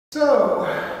So,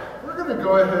 we're going to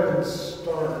go ahead and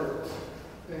start,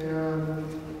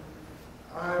 and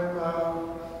I'm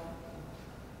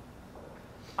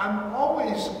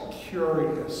always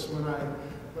curious when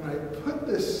I put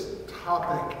this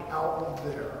topic out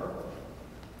there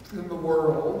in the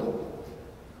world.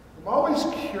 I'm always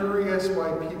curious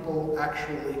why people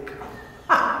actually come.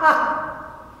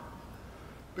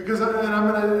 Because I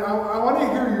want to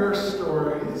hear your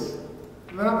stories,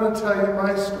 and then I'm going to tell you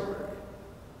my story.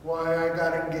 Why I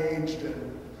got engaged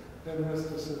in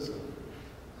mysticism.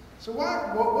 So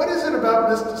what is it about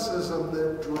mysticism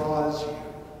that draws you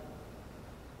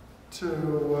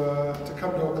to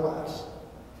come to a class?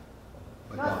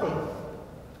 Madonna.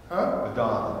 Huh?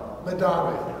 Madonna.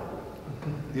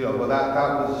 Well, that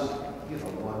was,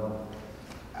 one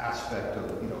aspect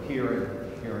of, hearing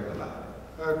about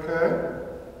it. Okay.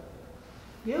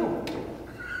 You.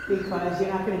 Because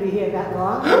you're not going to be here that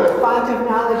long. The font of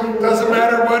knowledge in Doesn't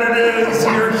matter what it is,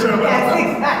 you're showing up. Yes,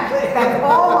 exactly. That's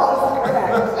almost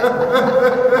correct.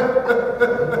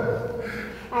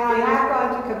 And I have gone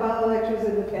to Kabbalah lectures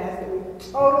in the past that were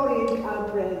totally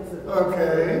incomprehensible.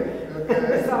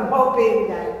 Okay. So I'm hoping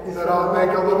that this That'll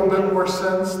make a little bit more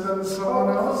sense than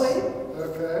someone else. Hopefully.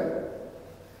 Okay.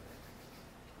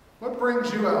 What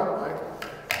brings you out, Mike?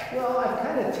 Well, I've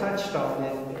kind of touched on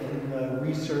it in the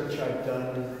research I've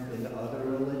done in other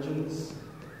religions,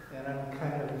 and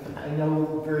I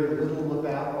know very little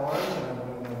about ours, and I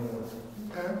want to know more.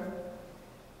 Okay.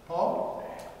 Paul?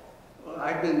 Well,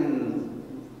 I've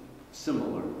been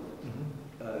similar,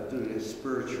 doing a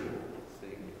spiritual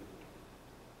thing,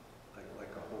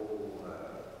 like a whole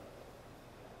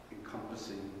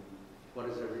encompassing, what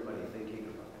is everybody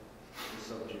thinking about the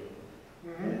subject.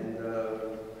 Mm-hmm. And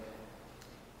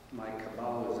my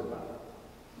Kabbalah is about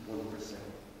 1%.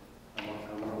 I want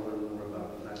to learn more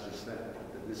about not just that,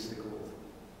 but the mystical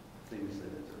things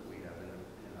that we have in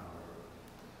our.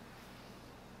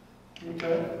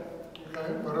 Okay.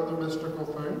 What are the mystical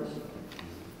things?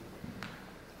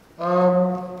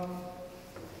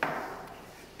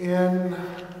 In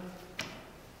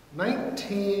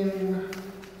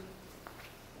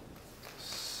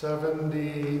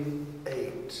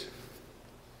 1978,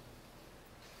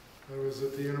 I was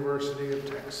at the University of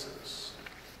Texas.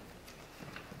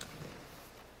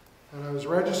 And I was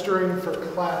registering for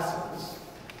classes.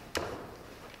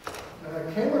 And I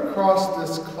came across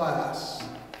this class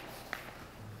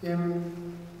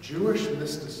in Jewish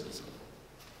mysticism.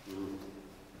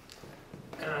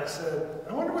 And I said,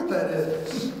 I wonder what that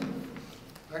is.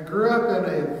 I grew up in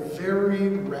a very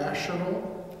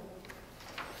rational,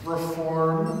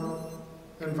 reform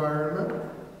environment.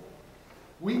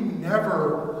 We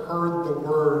never heard the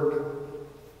word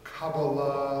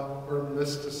Kabbalah or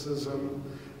mysticism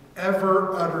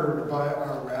ever uttered by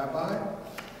our rabbi,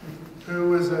 who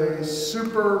was a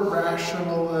super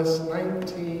rationalist,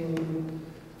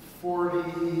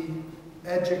 1940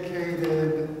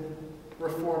 educated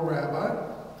reform rabbi.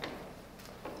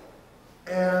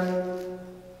 And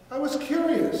I was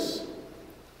curious,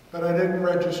 but I didn't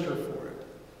register for it.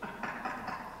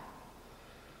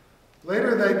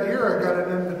 Later that year, I got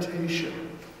an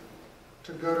invitation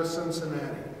to go to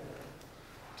Cincinnati,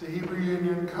 to Hebrew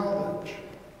Union College.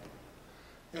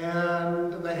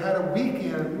 And they had a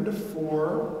weekend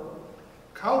for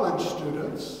college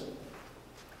students.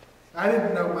 I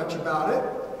didn't know much about it.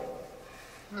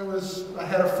 I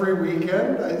had a free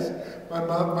weekend. My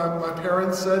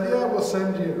parents said, yeah, we'll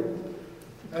send you.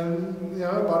 And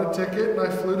I bought a ticket and I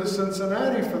flew to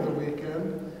Cincinnati for the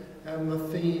weekend. And the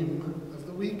theme of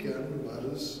the weekend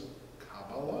was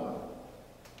Kabbalah.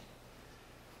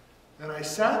 And I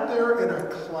sat there in a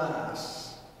class.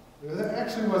 It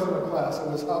actually wasn't a class, it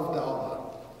was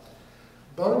Havdalah.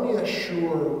 Bonya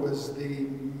Shur was the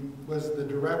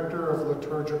director of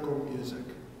liturgical music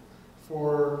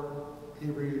for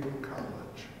Hebrew Union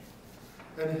College.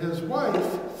 And his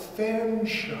wife,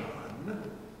 Fanchon,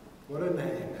 what a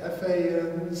name,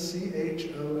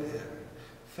 Fanchon,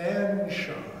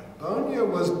 Fanchon. Bonya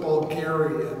was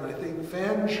Bulgarian, I think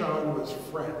Fanchon was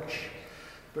French.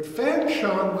 But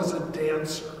Fanchon was a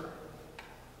dancer.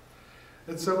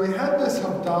 And so we had this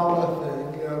Havdalah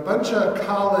thing, a bunch of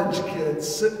college kids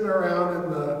sitting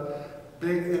around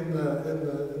in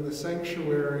the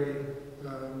sanctuary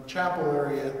chapel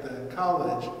area at the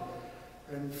college,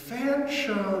 and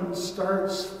Fanchon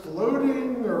starts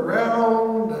floating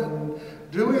around and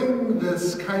doing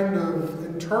this kind of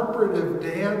interpretive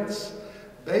dance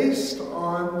based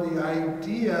on the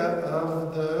idea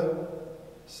of the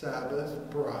Sabbath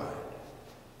bride.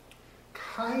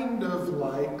 Kind of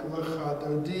like Lecha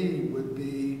Dodi would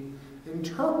be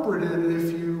interpreted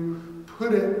if you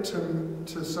put it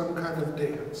to some kind of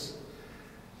dance.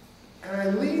 And I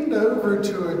leaned over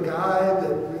to a guy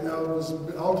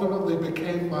that ultimately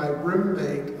became my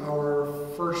roommate our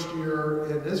first year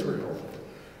in Israel.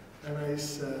 And I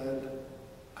said,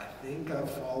 I think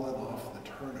I've fallen off the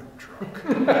turnip truck.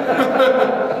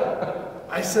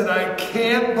 I said, I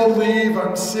can't believe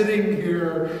I'm sitting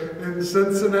here in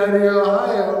Cincinnati,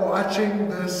 Ohio, watching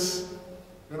this,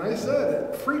 and I said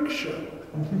it, freak show.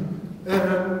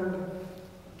 And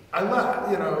I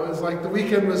left, it was like the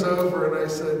weekend was over, and I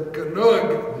said,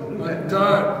 Genug, I'm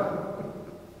done.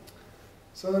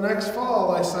 So the next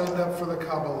fall, I signed up for the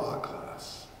Kabbalah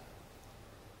class.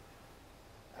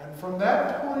 And from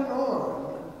that point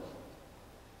on,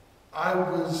 I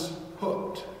was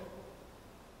hooked.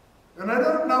 And I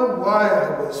don't know why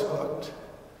I was hooked,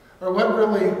 or what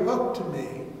really hooked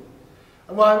me.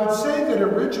 Well, I would say that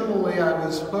originally I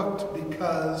was hooked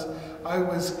because I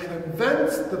was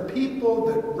convinced the people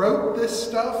that wrote this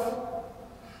stuff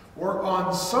were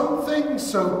on something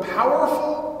so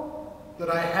powerful that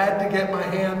I had to get my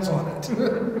hands on it.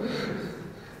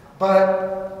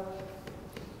 But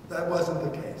that wasn't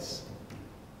the case.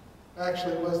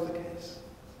 Actually, it was the case.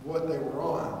 What they were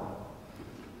on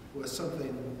was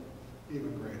something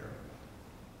even greater.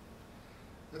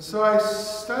 And so I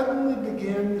suddenly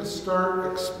began to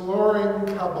start exploring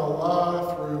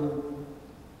Kabbalah through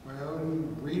my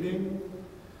own reading.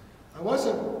 I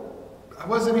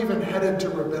wasn't even headed to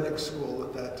rabbinic school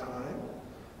at that time.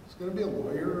 I was going to be a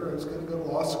lawyer, I was going to go to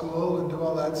law school and do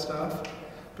all that stuff.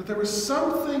 But there was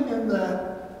something in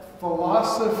that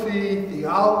philosophy,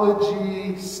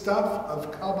 theology stuff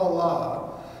of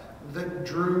Kabbalah that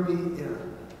drew me in.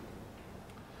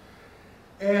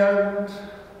 And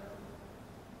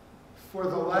for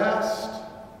the last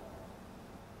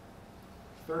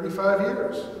 35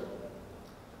 years,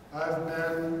 I've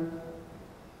been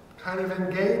kind of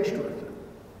engaged with it.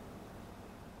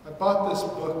 I bought this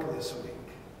book this week.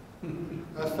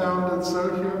 I found it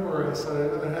so humorous, I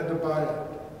had to buy it.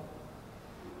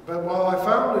 But while I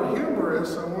found it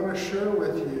humorous, I want to share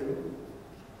with you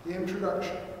the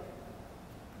introduction.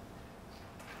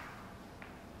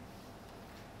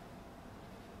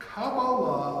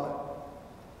 Kabbalah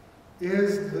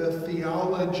is the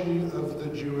theology of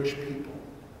the Jewish people.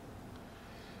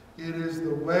 It is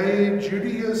the way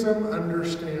Judaism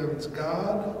understands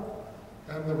God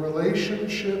and the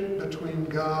relationship between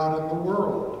God and the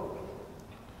world.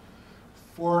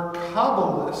 For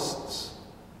Kabbalists,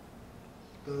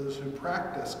 those who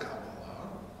practice Kabbalah,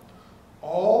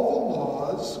 all the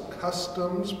laws,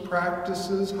 customs,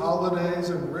 practices, holidays,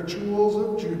 and rituals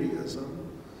of Judaism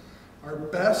are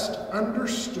best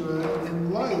understood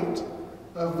in light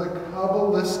of the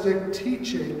Kabbalistic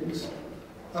teachings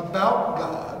about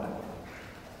God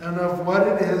and of what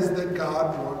it is that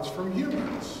God wants from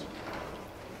humans.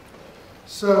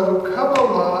 So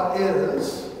Kabbalah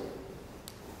is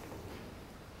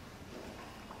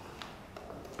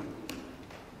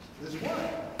what?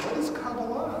 What is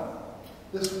Kabbalah?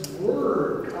 This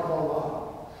word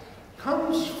Kabbalah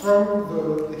comes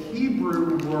from the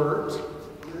Hebrew word,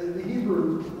 the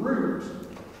Hebrew root,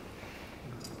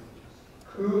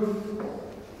 kuf,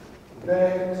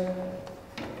 bet,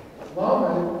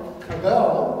 lamed,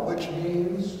 kabel, which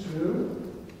means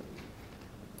to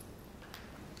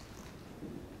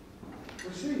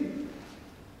receive.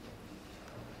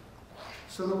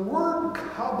 So the word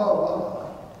Kabbalah,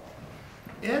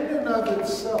 in and of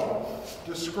itself,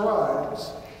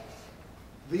 describes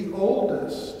the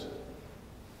oldest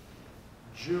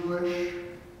Jewish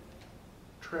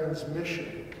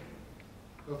transmission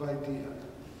of idea,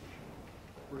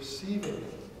 receiving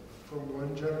from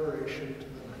one generation to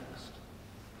the next.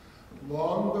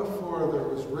 Long before there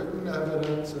was written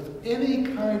evidence of any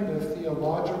kind of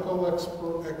theological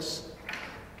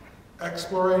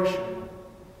exploration,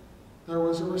 there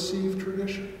was a received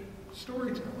tradition,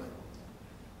 storytelling.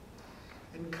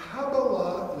 And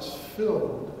Kabbalah is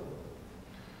filled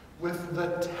with the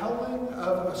telling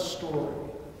of a story.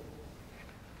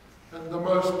 And the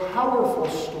most powerful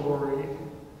story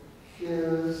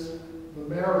is the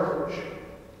marriage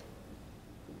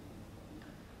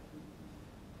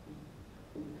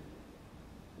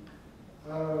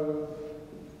of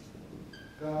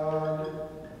God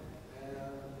and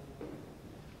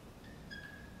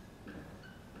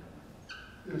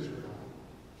Israel.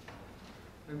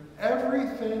 And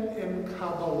everything in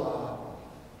Kabbalah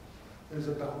is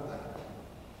about that.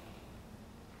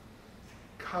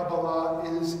 Kabbalah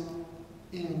is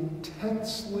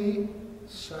intensely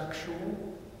sexual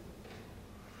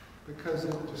because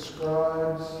it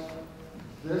describes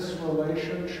this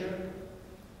relationship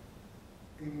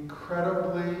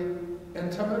incredibly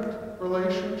intimate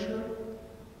relationship,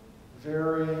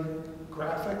 very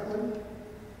graphically.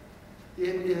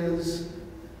 It is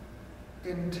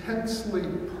intensely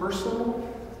personal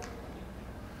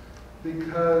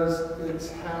because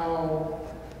it's how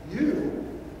you,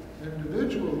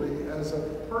 individually, as a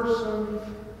person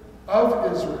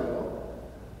of Israel,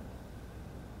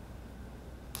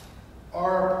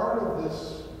 are a part of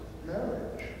this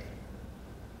marriage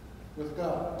with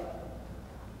God.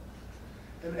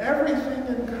 And everything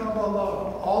in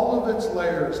Kabbalah, all of its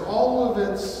layers, all of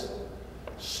its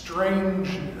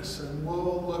strangeness, and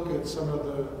we'll look at some of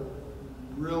the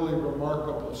really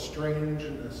remarkable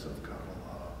strangeness of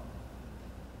Kabbalah,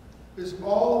 is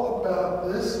all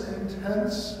about this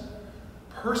intense,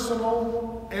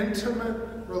 personal, intimate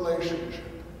relationship.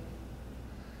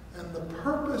 And the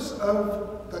purpose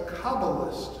of the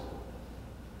Kabbalist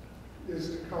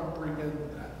is to comprehend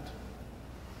that.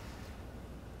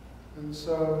 And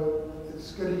so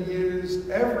it's going to use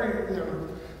the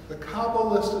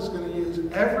Kabbalist is going to use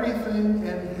everything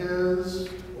in his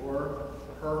or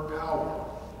her power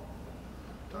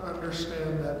to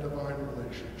understand that divine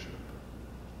relationship.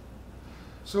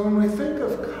 So when we think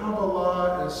of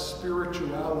Kabbalah as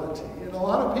spirituality, and a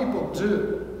lot of people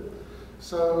do,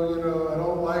 so, I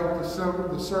don't like the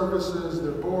services,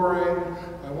 they're boring,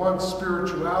 I want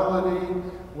spirituality.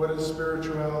 What is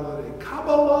spirituality?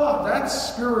 Kabbalah, that's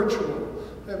spiritual.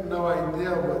 They have no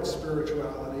idea what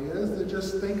spirituality is. They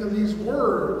just think of these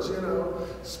words,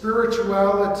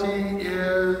 Spirituality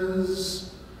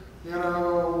is,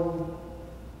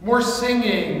 more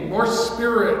singing, more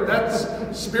spirit. That's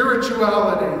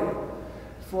spirituality.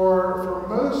 For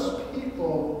most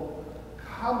people,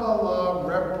 Kabbalah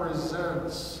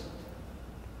represents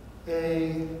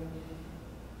a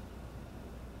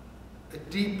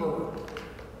deeper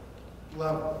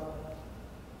level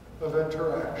of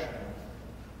interaction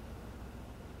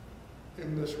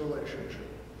in this relationship.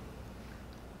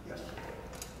 Yes?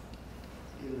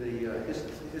 In the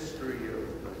history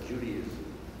of Judaism,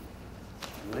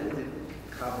 when did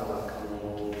Kabbalah come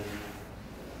along?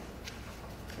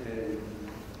 And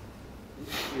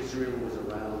Israel was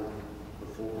around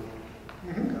before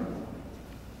Kabbalah?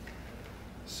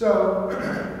 So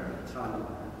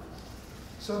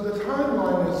Timeline. the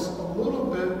timeline is a little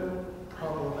bit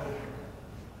problematic.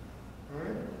 All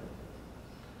right?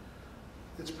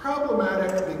 It's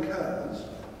problematic because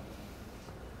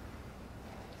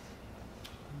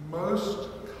most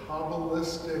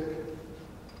Kabbalistic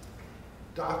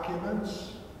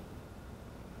documents,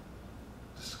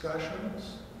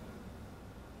 discussions,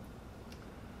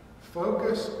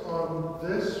 focus on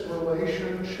this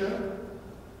relationship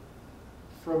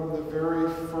from the very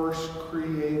first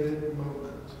created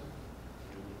moment.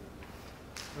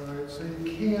 All right, so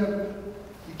you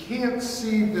can't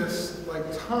see this like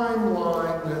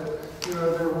timeline that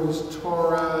there was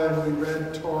Torah and we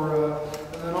read Torah,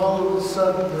 and then all of a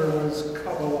sudden there was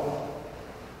Kabbalah.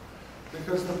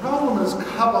 Because the problem is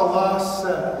Kabbalah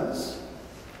says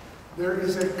there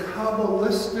is a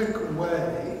Kabbalistic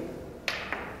way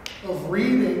of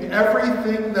reading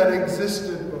everything that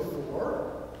existed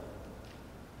before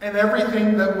and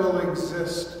everything that will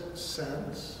exist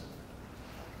since.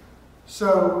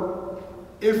 So,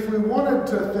 if we wanted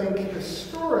to think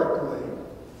historically,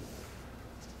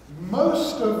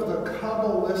 most of the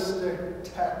Kabbalistic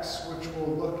texts which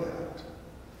we'll look at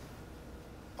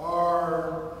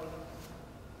are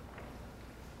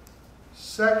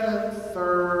 2nd,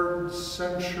 3rd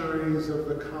centuries of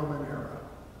the Common Era.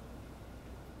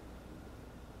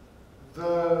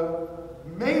 The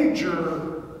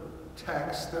major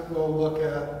text that we'll look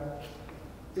at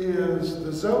is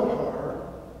the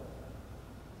Zohar,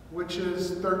 which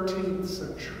is 13th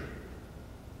century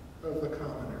of the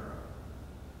Common Era.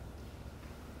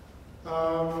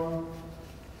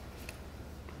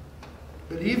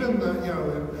 But even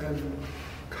and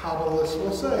Kabbalists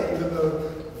will say, even though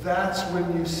that's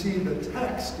when you see the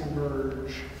text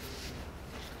emerge,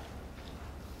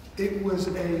 it was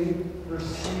a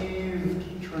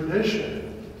received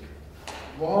tradition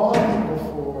long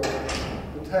before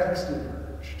the text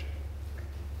emerged.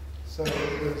 So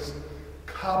it was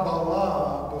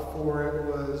Kabbalah before it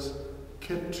was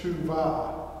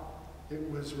Ketuvah. It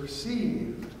was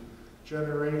received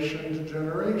generation to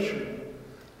generation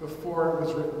before it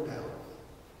was written down.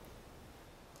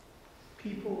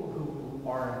 People who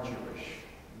aren't Jewish,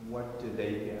 what do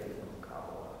they get from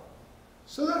Kabbalah?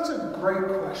 So that's a great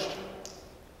question.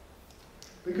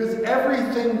 Because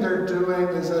everything they're doing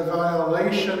is a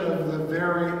violation of the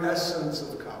very essence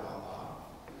of Kabbalah,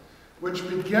 which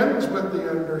begins with the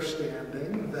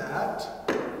understanding that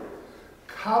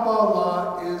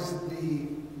Kabbalah is the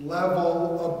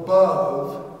level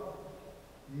above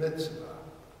mitzvah.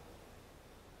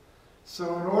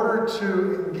 So in order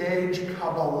to engage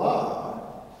Kabbalah,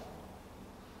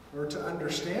 or to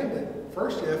understand it,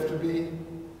 first you have to be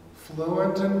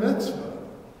fluent in mitzvah.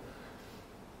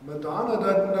 Madonna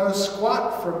doesn't know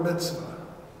squat from mitzvah,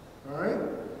 all right?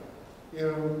 You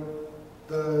know,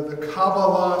 the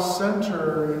Kabbalah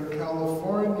Center in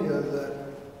California that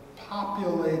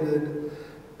populated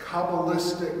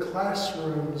Kabbalistic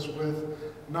classrooms with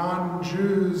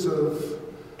non-Jews of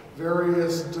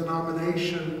various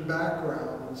denomination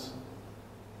backgrounds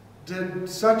did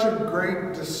such a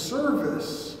great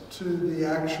disservice to the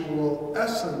actual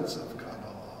essence of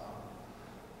Kabbalah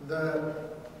that,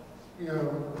 you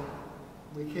know,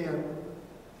 we can't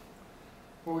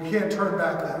turn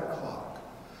back that clock.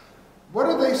 What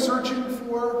are they searching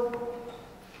for?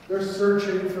 They're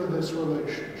searching for this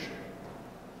relationship.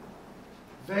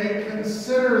 They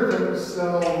consider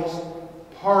themselves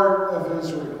part of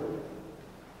Israel,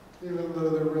 even though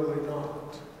they're really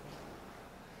not.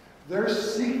 They're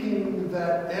seeking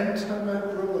that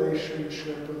intimate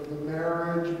relationship of the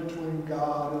marriage between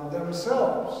God and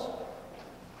themselves.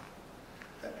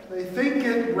 They think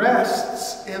it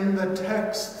rests in the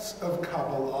texts of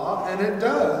Kabbalah, and it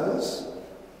does,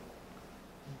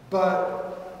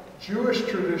 but Jewish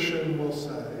tradition will say,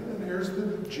 and here's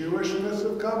the Jewishness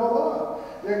of Kabbalah,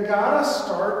 you gotta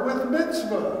start with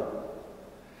mitzvah.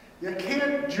 You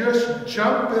can't just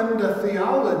jump into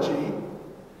theology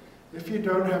if you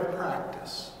don't have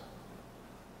practice.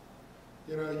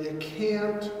 You know, you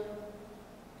can't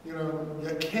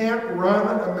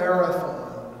run a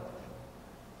marathon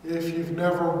if you've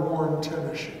never worn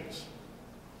tennis shoes.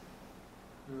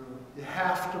 You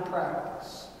have to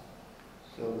practice.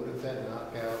 So would that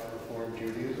knock out Reform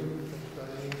Judaism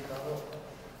studying Kabbalah?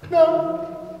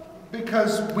 No,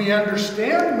 because we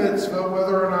understand mitzvah,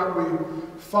 whether or not we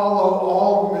follow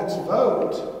all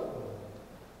mitzvot.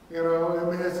 You know, I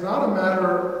mean, it's not a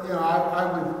matter, you know,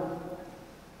 I would,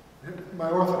 my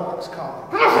Orthodox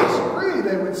colleagues disagree.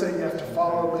 They would say you have to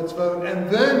follow mitzvot and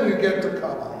then you get to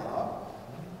Kabbalah.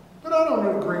 But I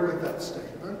don't agree with that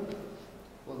statement.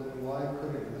 Well, then why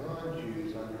couldn't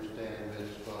non-Jews understand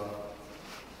mitzvah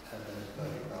and then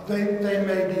study Kabbalah? They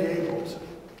may be able to,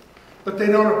 but they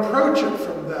don't approach it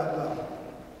from that level.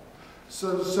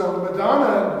 So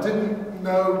Madonna didn't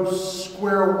know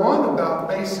square one about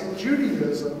basic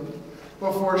Judaism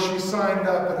before she signed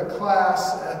up at a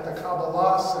class at the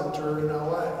Kabbalah Center in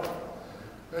LA.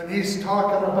 And he's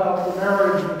talking about the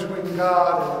marriage between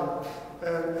God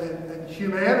and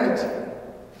humanity,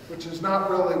 which is not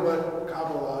really what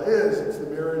Kabbalah is. It's the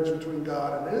marriage between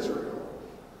God and Israel.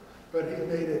 But he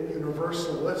made it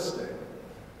universalistic.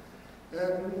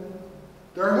 And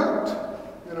they're hooked,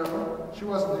 you know. She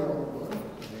wasn't the only one.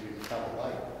 Maybe it's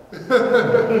Kabbalah.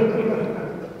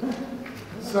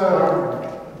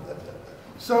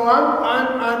 So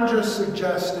I'm just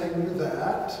suggesting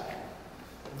that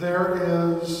there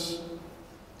is,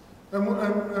 and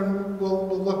we'll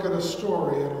look at a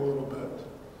story in a little bit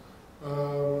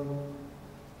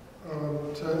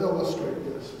to illustrate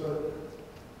this. But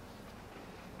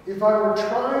if I were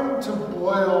trying to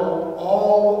boil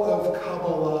all of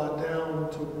Kabbalah down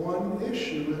to one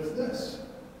issue, it's this: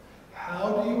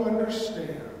 how do you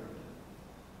understand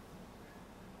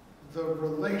the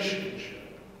relationship?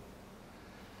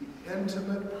 The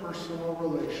intimate, personal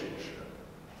relationship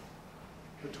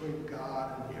between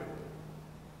God and you.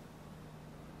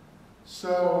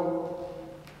 So,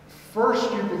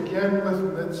 first you begin with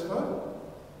mitzvah,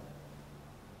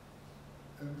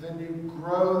 and then you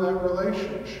grow that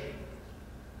relationship.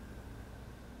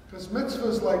 Because mitzvah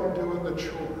is like doing the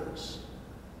chores.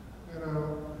 You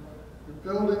know, you're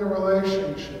building a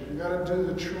relationship. You got to do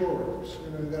the chores.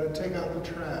 You know, you got to take out the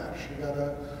trash. You got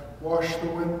to wash the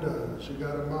windows, you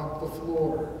got to mop the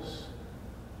floors.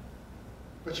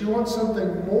 But you want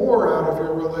something more out of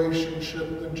your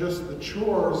relationship than just the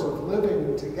chores of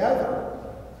living together.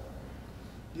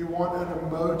 You want an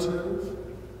emotive,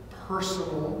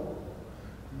 personal,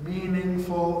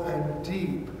 meaningful, and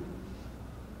deep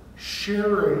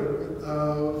sharing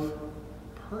of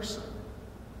person,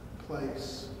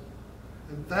 place.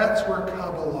 And that's where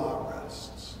Kabbalah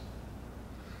rests.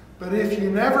 But if you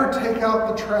never take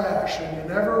out the trash and you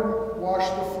never wash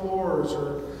the floors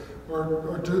or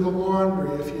do the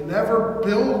laundry, if you never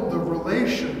build the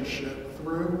relationship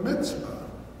through mitzvah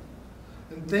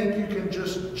and think you can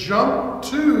just jump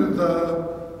to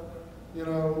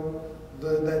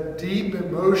that deep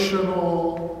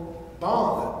emotional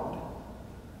bond,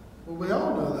 well, we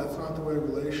all know that's not the way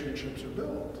relationships are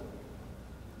built.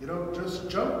 You don't just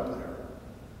jump there.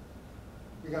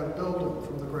 We got to build them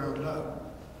from the ground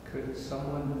up. Could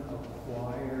someone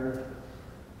acquire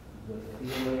the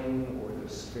feeling or the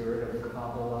spirit of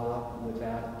Kabbalah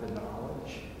without the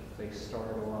knowledge? If they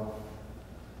start off,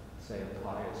 say, a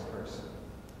pious person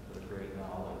with great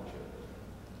knowledge of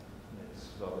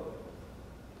mitzvot,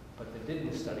 but they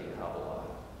didn't study Kabbalah,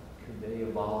 could they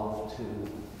evolve to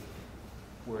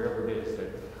wherever it is that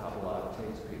Kabbalah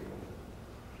takes people?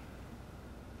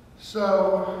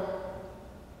 So,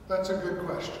 that's a good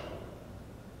question.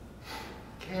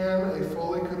 Can a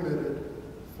fully committed,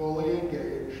 fully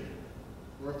engaged,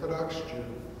 Orthodox Jew,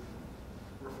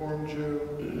 Reformed Jew,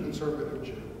 Conservative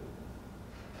Jew,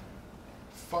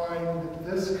 find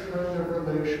this kind of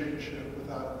relationship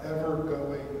without ever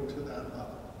going to that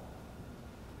level?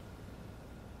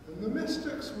 And the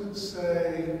mystics would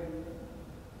say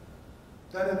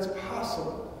that it's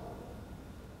possible,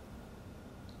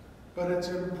 but it's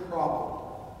improbable.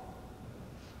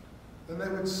 And they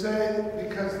would say,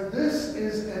 because this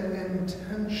is an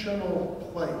intentional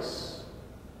place,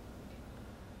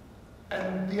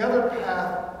 and the other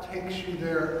path takes you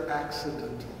there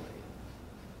accidentally.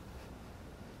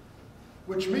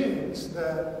 Which means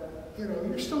that,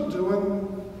 you're still doing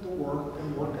the work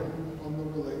and working on the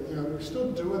you're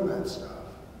still doing that stuff.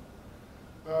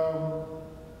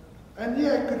 And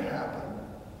yeah, it could happen.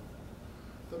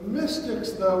 The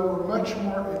mystics, though, were much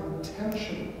more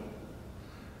intentional.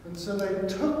 And so they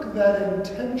took that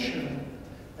intention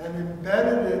and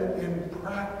embedded it in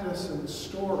practice and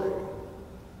story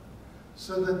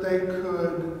so that they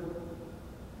could,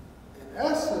 in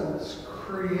essence,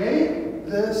 create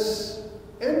this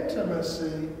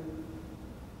intimacy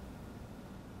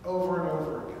over and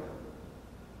over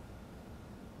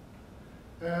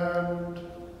again. And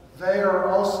they are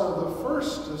also the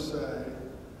first to say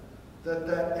that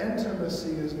that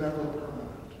intimacy is never permanent.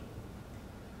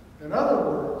 In other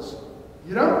words,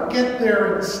 you don't get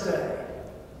there and stay.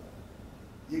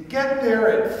 You get there,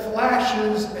 it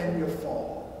flashes, and you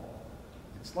fall.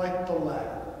 It's like the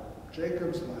ladder,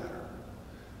 Jacob's ladder.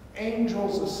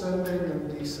 Angels ascending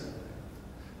and descending.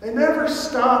 They never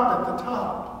stop at the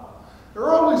top.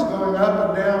 They're always going up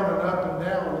and down and up and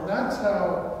down. And that's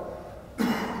how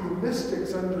the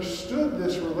mystics understood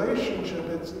this relationship.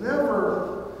 It's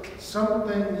never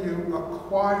something you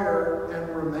acquire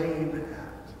and remain at.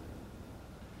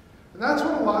 And that's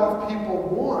what a lot of people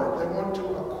want. They want to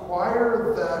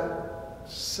acquire that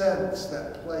sense,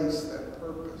 that place, that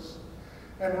purpose,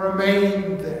 and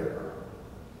remain there.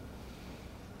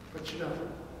 But you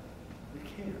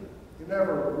can't. You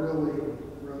never really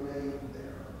remain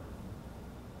there.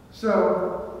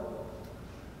 So,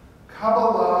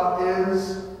 Kabbalah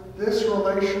is this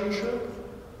relationship,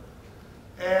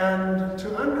 and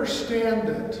to understand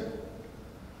it,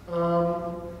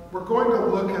 we're going to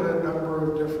look at a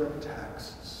number of different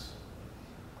texts.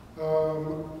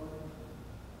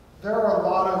 There are a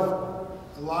lot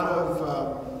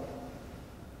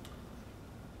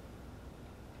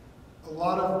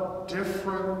of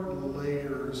different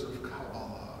layers of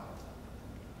Kabbalah,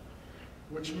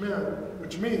 which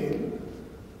mean,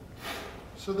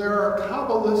 so there are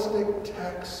Kabbalistic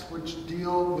texts which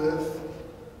deal with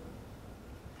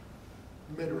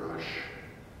midrash,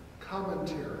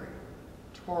 commentary,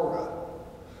 Torah,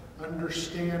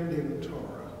 understanding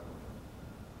Torah.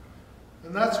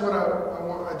 And that's what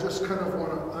I just kind of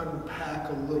want to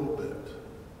unpack a little bit.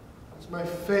 It's my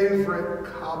favorite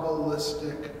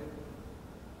Kabbalistic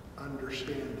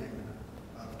understanding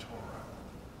of Torah.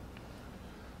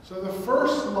 So the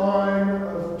first line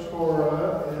of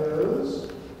Torah is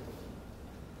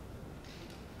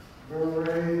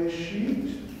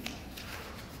Bereshit.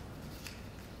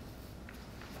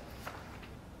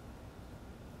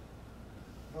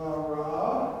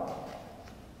 Bara.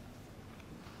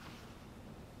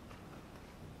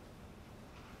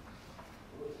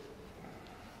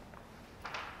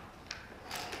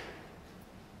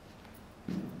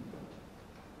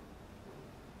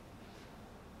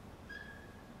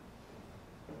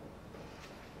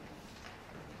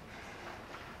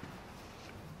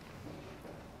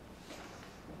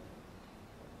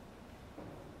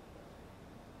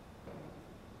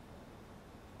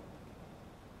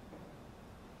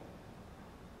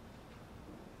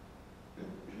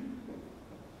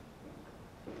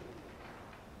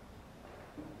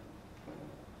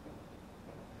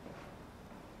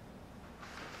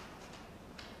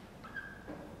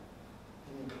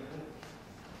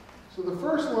 So the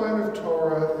first line of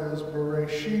Torah is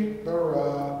Bereshit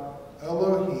bara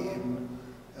Elohim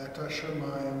et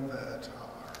hashamayim ve'et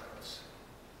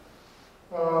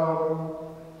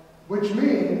haaretz. Which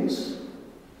means,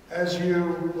 as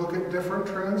you look at different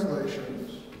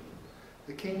translations,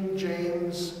 The King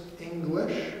James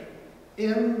English,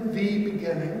 in the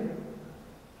beginning,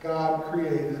 God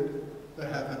created the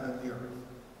heaven and the earth.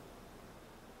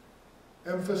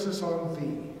 Emphasis on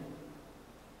the.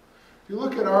 If you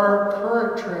look at our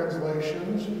current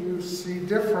translations, you see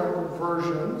different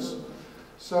versions.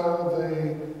 So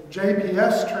the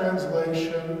JPS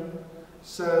translation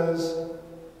says,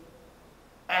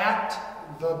 at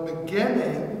the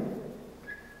beginning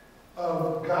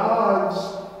of God's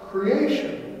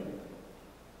creation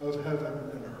of heaven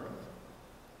and earth.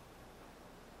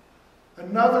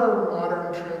 Another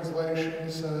modern translation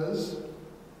says,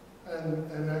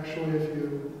 and actually if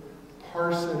you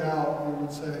parse it out, you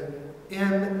would say,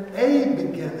 in a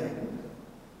beginning,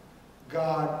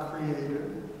 God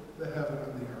created the heaven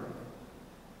and the earth.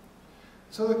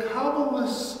 So the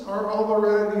Kabbalists are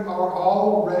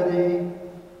already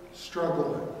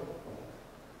struggling.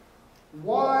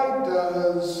 Why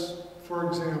does, for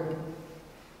example,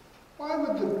 why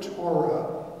would the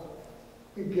Torah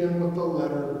begin with the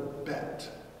letter Bet?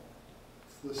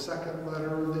 It's the second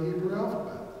letter of the Hebrew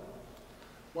alphabet.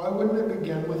 Why wouldn't it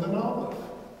begin with an aleph?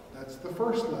 That's the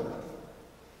first letter.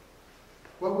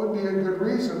 What would be a good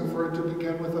reason for it to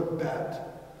begin with a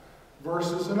Bet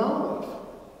versus an aleph?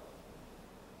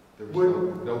 There was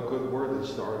no good word that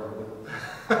started with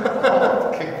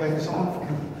kick things off.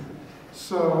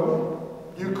 So,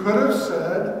 you could have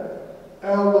said,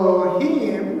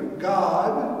 Elohim,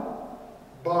 God,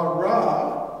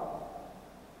 bara,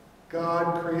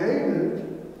 God created,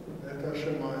 et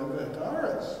hashamayim et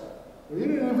haaretz. Well, you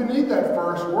didn't even need that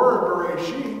first word,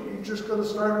 Bereshit. You just could have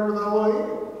started with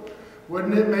Elohim.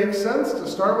 Wouldn't it make sense to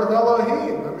start with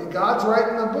Elohim? I mean, God's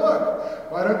writing the book.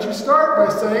 Why don't you start by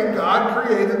saying God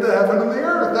created the heaven and the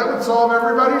earth? That would solve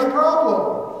everybody's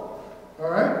problem. All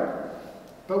right?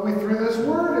 But we threw this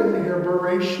word in here,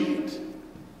 Bereshit.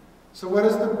 So what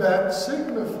does the Bet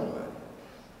signify?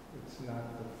 It's not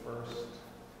the first.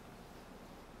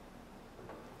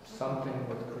 Something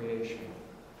with creation.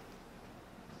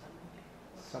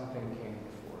 Something came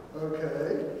before.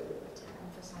 Okay. To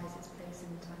emphasize its place in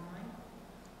the timeline.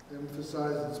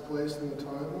 Emphasize its place in the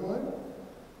timeline.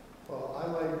 Well, I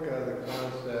like the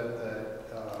concept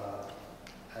that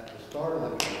at the start of the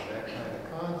book, that kind of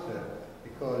concept,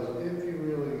 because if you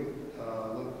really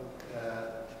look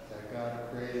at that God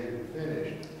created and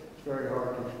finished, it's very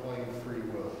hard to explain free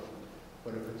will.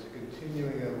 But if it's a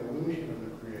continuing evolution of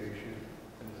the creation,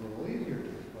 then it's a little easier to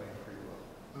explain free will.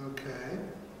 Okay.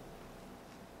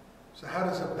 So how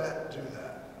does a Bet do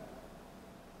that?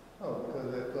 Oh, because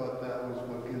I thought that was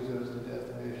what gives us the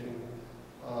definition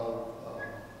of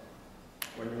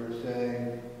when you were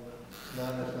saying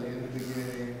not necessarily in the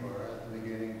beginning or at the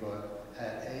beginning, but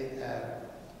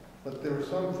but there was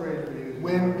some phrase we used.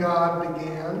 When God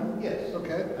began? Yes.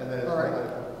 Okay. And then it's all right. not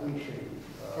a completion.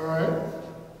 All right.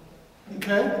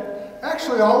 Okay.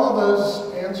 Actually, all of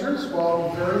those answers, while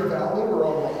very valid, are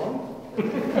all wrong.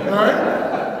 All right.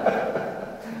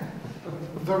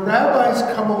 The rabbis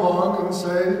come along and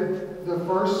say the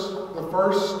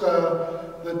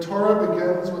Torah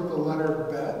begins with the letter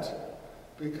Bet,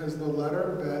 because the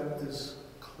letter Bet is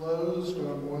closed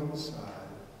on one side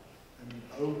and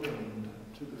opened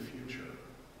to the future.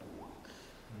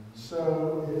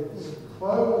 So it's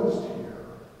closed here,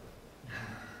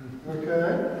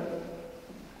 okay?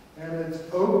 And it's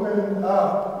opened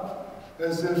up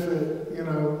as if it,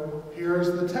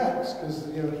 here's the text, because,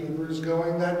 Hebrew's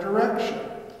going that direction.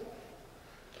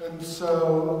 And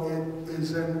so it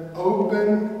is an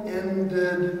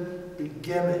open-ended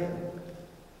beginning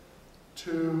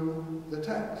to the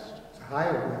text. It's a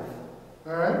hieroglyph.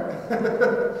 All right?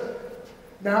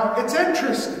 Now, it's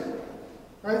interesting,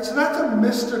 right? So that's a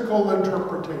mystical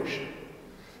interpretation.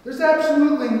 There's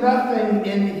absolutely nothing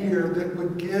in here that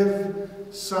would give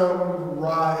some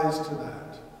rise to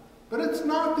that. But it's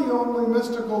not the only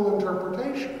mystical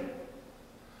interpretation.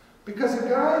 Because a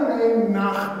guy named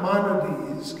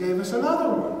Nachmanides gave us another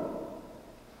one.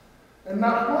 And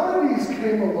Nachmanides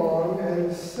came along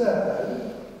and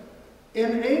said,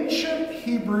 in ancient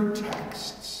Hebrew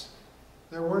texts,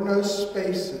 there were no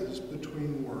spaces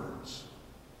between words.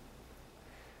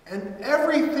 And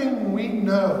everything we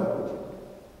know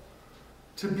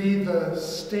to be the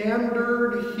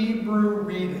standard Hebrew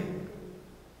reading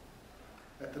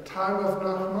at the time of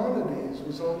Nachmanides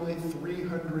was only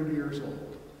 300 years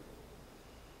old.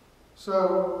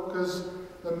 So, because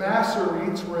the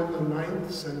Masoretes were in the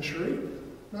 9th century,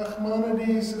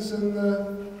 Nachmanides is in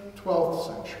the 12th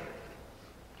century.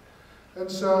 And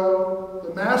so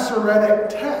the Masoretic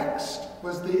text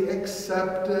was the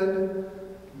accepted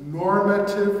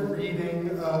normative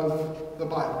reading of the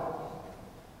Bible.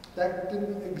 That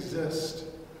didn't exist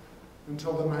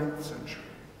until the 9th century.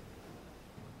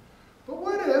 But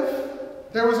what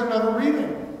if there was another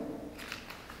reading?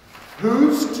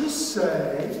 Who's to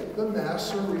say the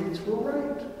Masoretes were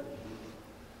right?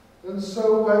 And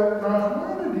so what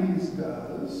Nachmanides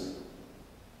does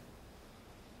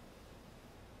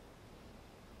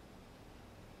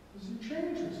is he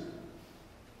changes it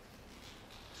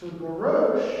to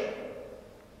Baruch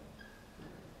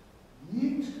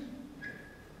Yit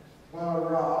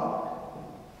Bara,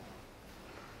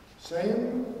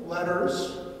 same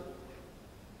letters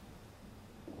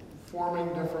forming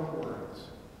different words.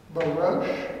 Baruch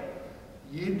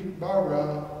Yit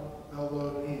Bara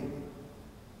Elohim.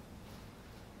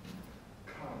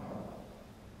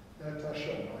 Et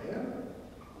Hashemayim,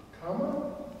 comma,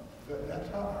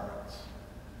 ve'et ha'aretz.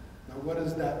 Now what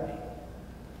does that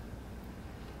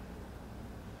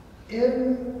mean?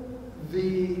 In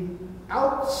the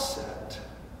outset,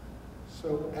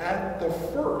 so at the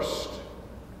first,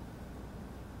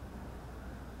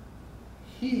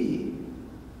 he,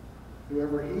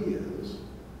 whoever he is,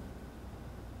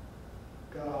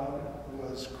 God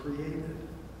was created.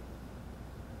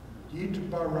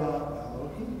 Yit bara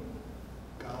Elohim.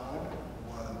 God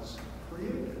was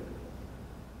created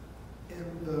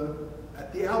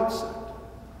at the outset.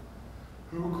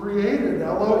 Who created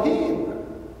Elohim?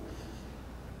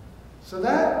 So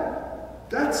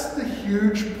that's the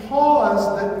huge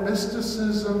pause that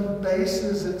mysticism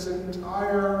bases its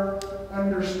entire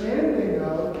understanding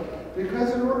of,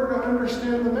 because in order to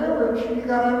understand the marriage, you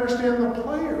got to understand the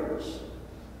players.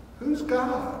 Who's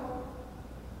God?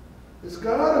 Is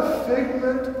God a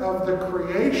figment of the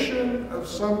creation of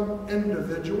some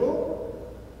individual?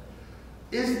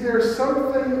 Is there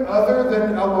something other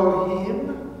than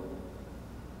Elohim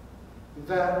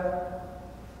that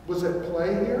was at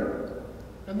play here?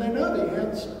 And they know the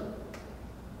answer.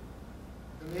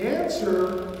 And the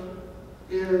answer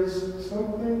is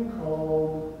something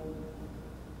called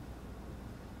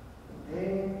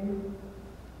Ein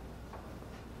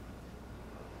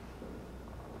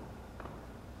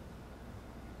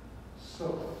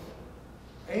Sof.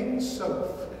 Ein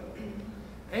Sof.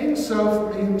 Ein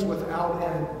Sof means without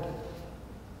end.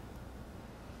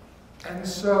 And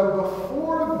so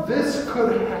before this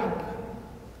could happen,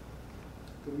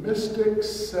 the mystics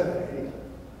say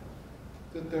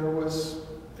that there was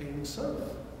Ein Sof.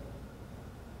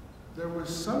 There was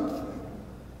something,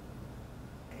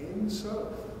 Ein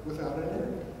Sof, without an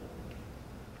end.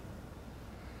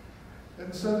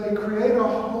 And so they create a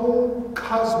whole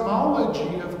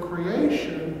cosmology of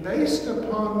creation based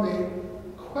upon the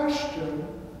question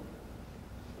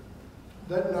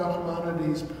that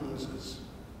Nachmanides poses.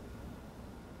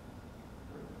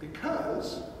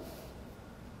 Because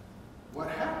what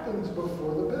happens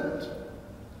before the bet?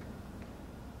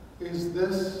 Is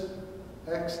this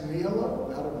ex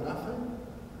nihilo, out of nothing?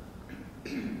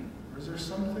 Or is there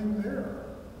something there?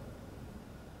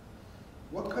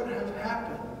 What could have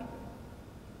happened?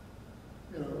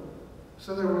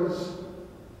 So there was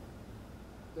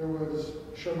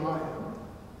Shemayim,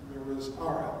 there was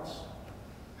Aretz,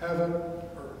 heaven,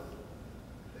 earth.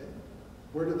 Okay?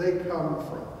 Where did they come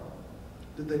from?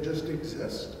 Did they just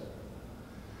exist?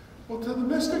 Well, to the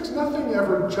mystics, nothing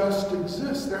ever just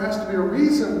exists. There has to be a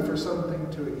reason for something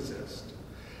to exist.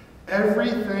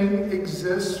 Everything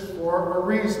exists for a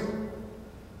reason.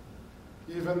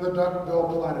 Even the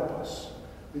duck-billed platypus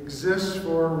exists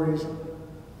for a reason.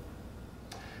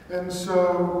 And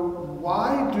so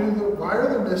why are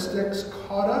the mystics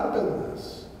caught up in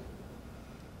this?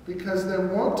 Because they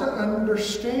want to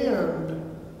understand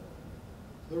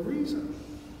the reason.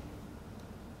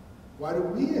 Why do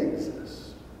we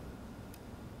exist?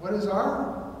 What is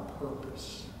our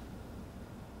purpose?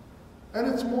 And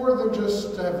it's more than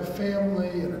just to have a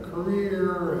family and a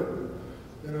career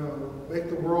and, make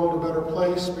the world a better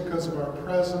place because of our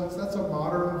presence. That's a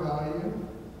modern value.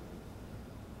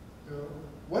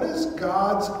 What is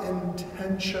God's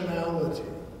intentionality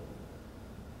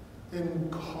in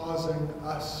causing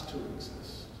us to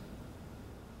exist?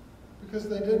 Because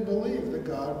they did believe that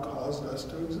God caused us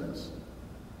to exist.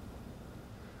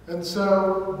 And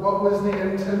so, what was the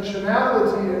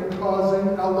intentionality in causing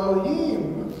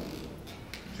Elohim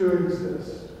to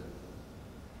exist?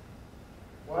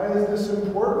 Why is this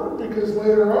important? Because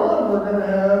later on we're going to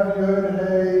have Yud,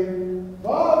 Hey,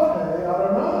 Vav, Hey,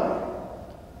 Adonai.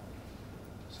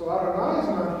 So Adonai is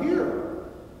not here.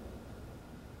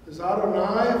 Is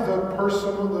Adonai the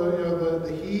person, the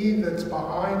he that's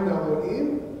behind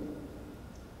Elohim?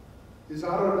 Is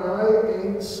Adonai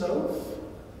Ein Sof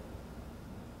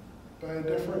by a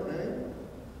different name?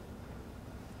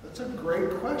 That's a great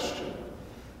question.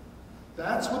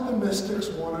 That's what the mystics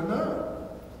want to know.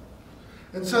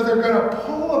 And so they're going to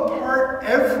pull apart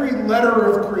every letter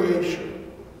of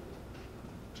creation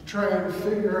to try and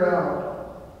figure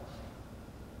out,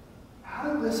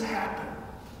 how did this happen?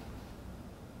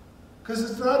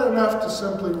 Because it's not enough to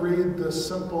simply read this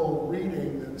simple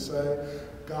reading and say,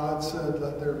 God said,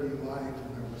 let there be light,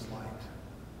 and there was light.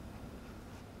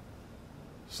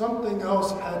 Something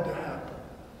else had to happen.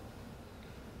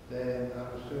 Then I'm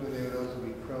assuming they would also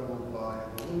be troubled by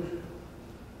evolution.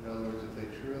 In other words, if they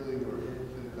truly were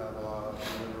into Kabbalah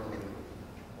literally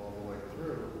all the way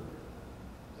through,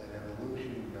 then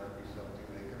evolution would not be something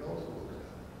they could also look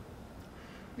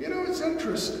at. You know, it's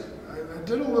interesting. I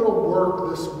did a little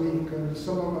work this week on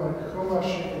some of my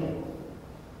Chumashim.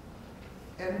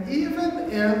 And even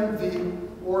in the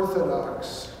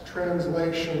Orthodox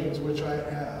translations, which I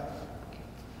have,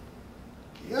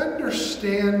 the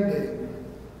understanding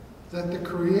that the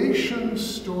creation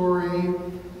story,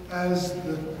 as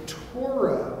the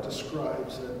Torah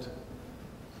describes it,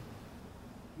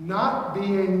 not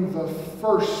being the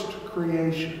first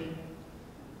creation,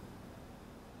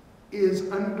 is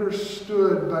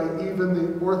understood by even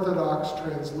the Orthodox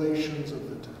translations of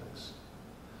the text.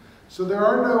 So there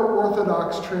are no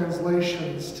Orthodox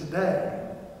translations today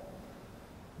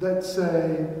that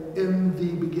say, in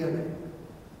the beginning.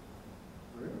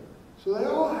 Right? So they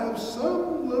all have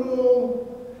some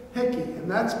little hickey,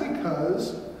 and that's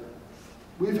because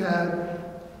we've had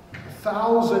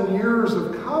 1,000 years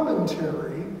of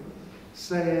commentary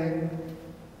saying,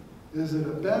 is it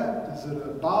a bet? Is it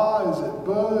a ba? Is it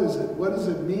ba? Is it, what does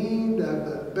it mean to have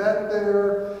that bet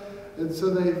there? And so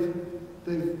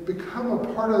they've become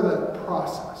a part of that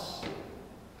process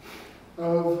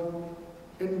of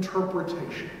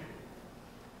interpretation.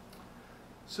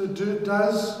 So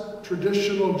does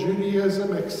traditional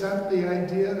Judaism accept the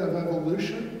idea of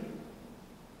evolution?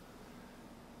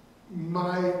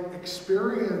 My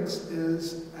experience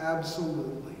is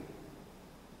absolutely.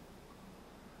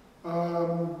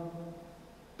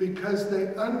 Because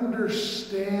they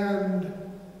understand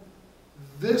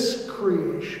this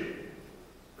creation,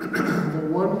 the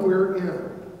one we're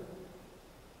in,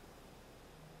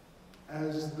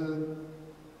 as the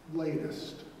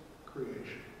latest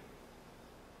creation.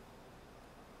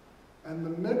 And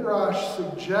the Midrash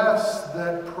suggests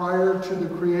that prior to the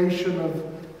creation of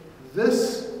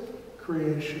this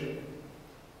creation,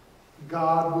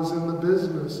 God was in the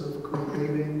business of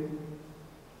creating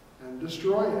and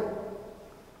destroying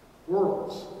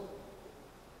worlds.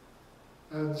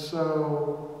 And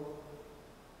so,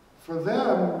 for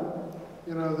them,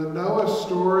 you know, the Noah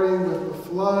story with the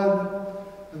flood,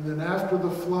 and then after the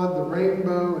flood, the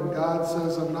rainbow, and God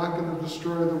says, I'm not going to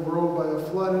destroy the world by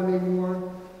a flood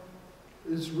anymore,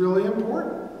 is really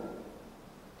important.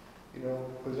 You know,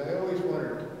 because I always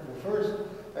wondered, well, first,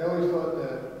 I always thought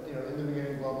that, you know, in the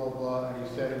beginning, blah, blah, blah, and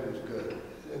he said it was good.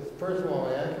 First of all,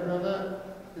 am I accurate on that?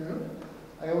 Yeah.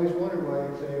 I always wondered why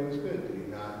he'd say it was good. Did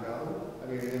he not know? I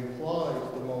mean, it implies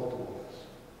the multiples.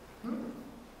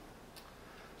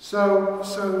 So,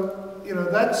 you know,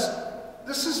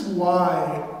 this is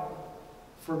why,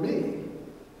 for me,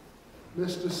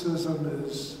 mysticism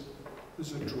is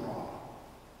a draw.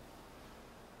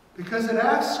 Because it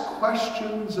asks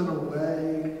questions in a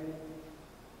way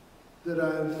that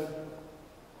I've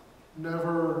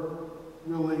never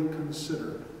really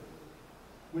considered.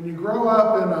 When you grow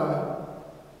up in a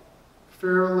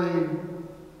fairly,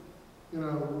 you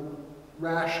know,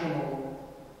 rational,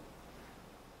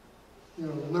 you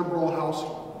know, liberal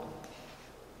household,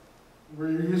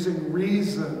 where you're using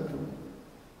reason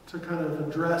to kind of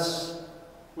address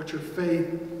what your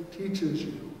faith teaches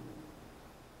you,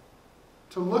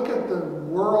 to look at the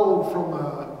world from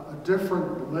a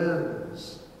different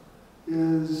lens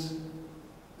is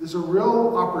a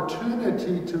real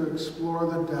opportunity to explore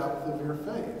the depth of your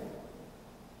faith.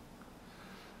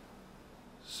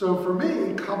 So for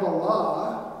me,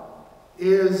 Kabbalah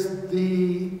is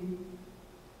the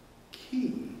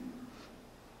key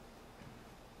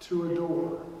to a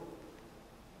door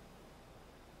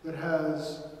that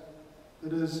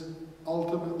is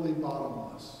ultimately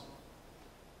bottomless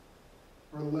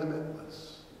or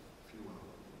limitless, if you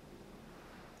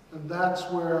will. And that's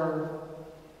where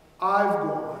I've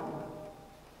gone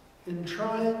in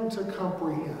trying to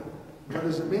comprehend. What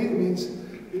does it mean?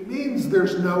 It means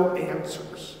there's no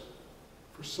answers.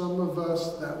 For some of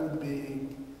us, that would be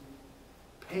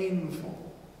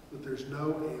painful, that there's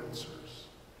no answers.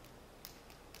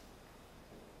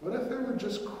 What if there were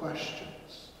just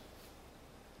questions?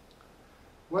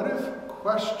 What if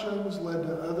questions led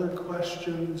to other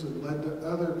questions and led to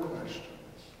other questions?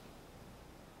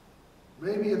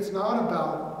 Maybe it's not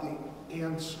about the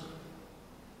answer.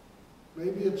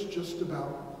 Maybe it's just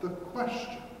about the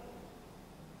question.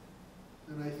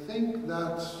 And I think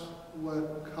that's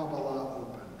what Kabbalah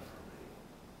opened for me.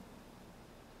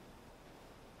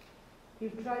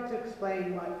 You've tried to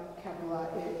explain what Kabbalah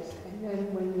is, and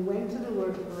then when you went to the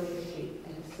word Bereshit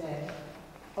and said,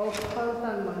 oh, closed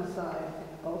on one side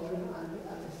and open on the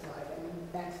other side, and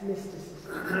that's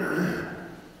mysticism.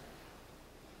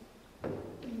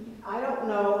 I don't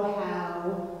know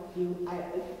how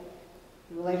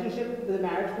relationship, the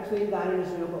marriage between God and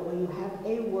Israel, but when you have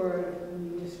a word,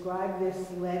 when you describe this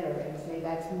letter and say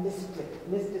that's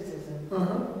mysticism,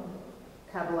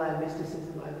 Kabbalah and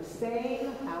mysticism are the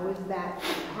same. How is that?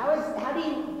 How do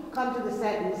you come to the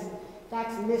sentence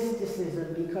that's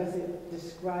mysticism because it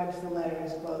describes the letter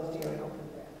as closed here and open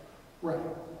there?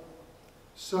 Right.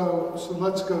 So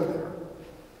let's go there.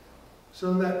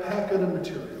 So in that packet of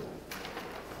material,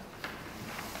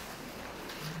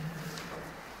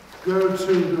 go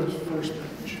to the first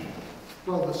page.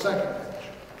 Well, the second page.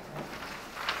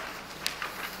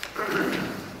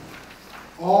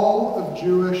 All of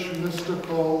Jewish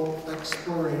mystical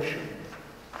exploration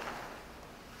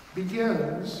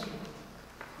begins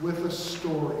with a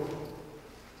story.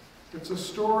 It's a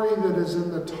story that is in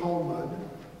the Talmud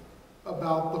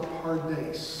about the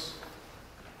Pardes.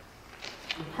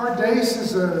 The Pardes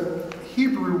is a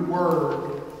Hebrew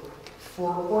word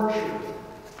for orchard.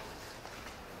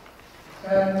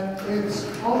 And it's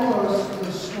almost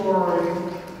the story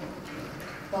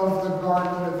of the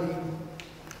Garden of Eden.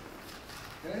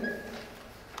 Okay?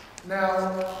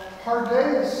 Now,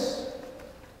 Pardes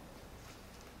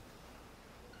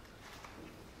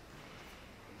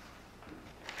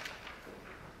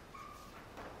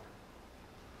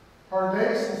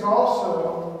is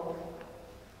also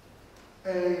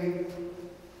an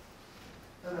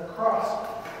acrostic.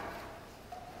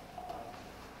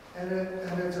 And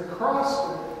its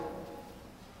acrostic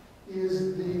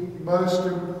is the most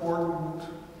important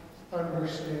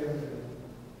understanding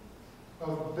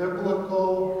of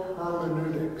biblical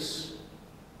hermeneutics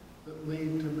that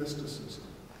lead to mysticism.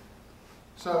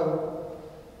 So,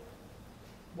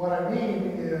 what I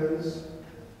mean is,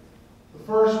 the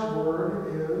first word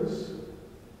is,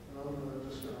 and I'm going to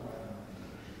just go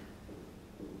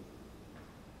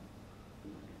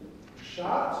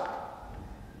Shat,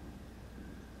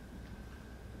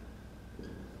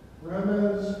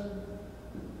 Remez,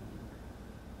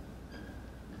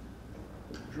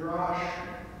 Drash,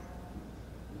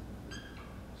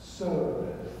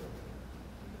 Sod.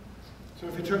 So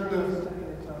if you took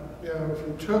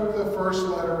the first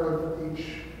letter of each,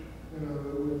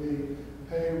 it would be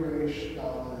Pei, Resh,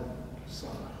 Dalet,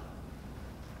 Samach.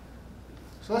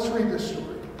 So let's read this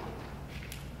story.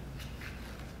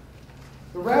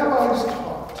 The rabbis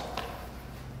taught.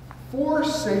 4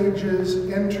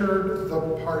 sages entered the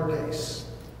Pardes,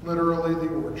 literally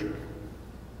the orchard.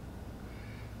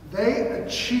 They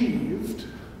achieved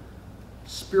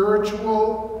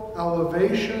spiritual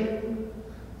elevation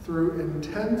through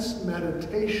intense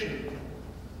meditation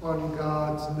on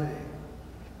God's name.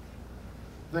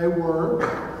 They were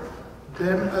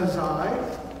Ben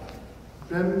Azai,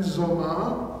 Ben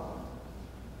Zoma,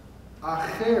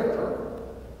 Acher,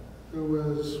 who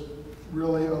was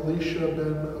really Elisha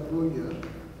ben Abuya,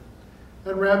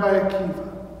 and Rabbi Akiva.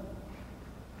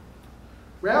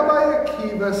 Rabbi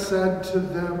Akiva said to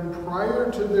them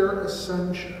prior to their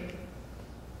ascension,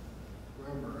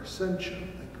 remember, ascension,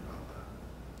 think about that.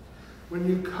 When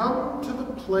you come to the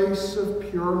place of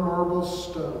pure marble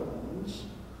stones,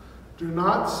 do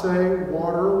not say,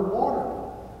 water, water,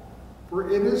 for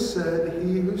it is said,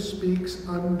 he who speaks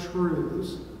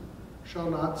untruths shall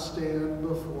not stand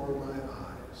before my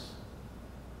eyes.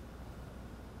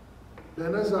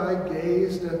 Ben Azai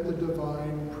gazed at the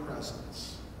divine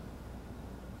presence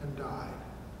and died.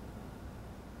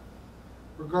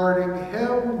 Regarding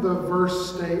him, the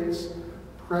verse states,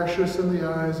 precious in the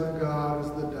eyes of God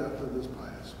is the death of his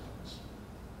pious ones.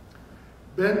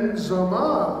 Ben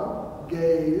Zoma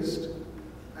gazed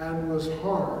and was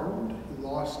harmed. He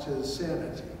lost his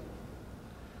sanity.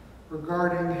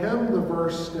 Regarding him, the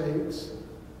verse states,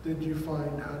 did you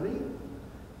find honey?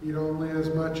 Eat only as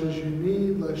much as you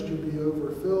need, lest you be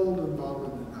overfilled and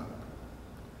vomited up.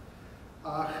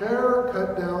 Acher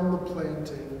cut down the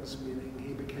plantings, meaning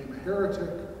he became a heretic.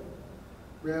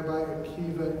 Rabbi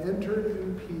Akiva entered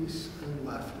in peace and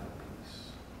left in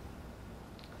peace.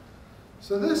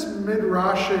 So this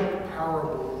midrashic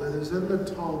parable that is in the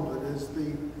Talmud is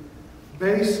the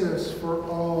basis for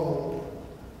all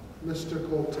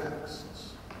mystical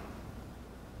texts.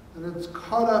 And it's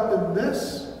caught up in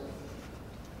this,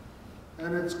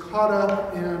 and it's caught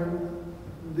up in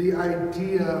the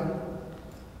idea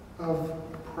of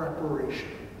preparation.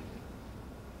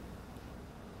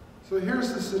 So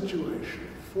here's the situation.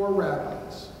 4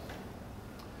 rabbis.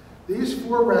 These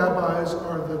 4 rabbis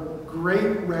are the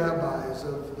great rabbis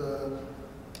of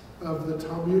the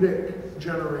Talmudic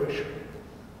generation.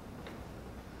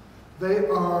 They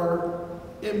are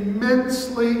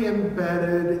immensely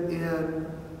embedded in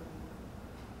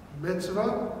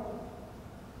mitzvah.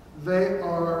 They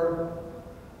are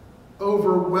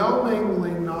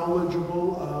overwhelmingly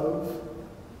knowledgeable of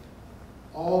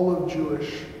all of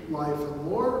Jewish life and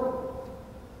lore.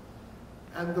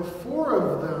 And the 4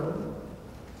 of them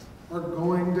are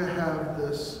going to have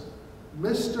this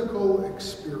mystical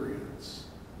experience.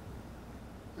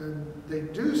 And they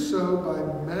do so by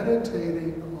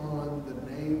meditating on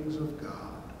the names of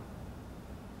God.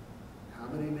 How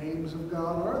many names of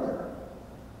God are there?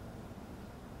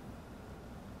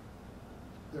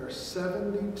 There are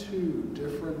 72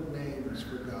 different names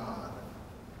for God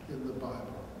in the Bible.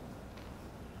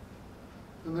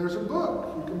 And there's a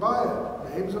book, you can buy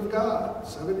it, Names of God,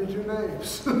 72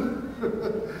 names.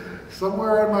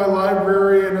 Somewhere in my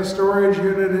library in a storage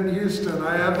unit in Houston,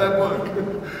 I have that book.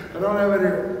 I don't have it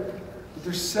here. But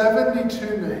there's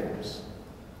 72 names.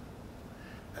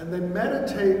 And they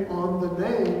meditate on the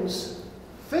names,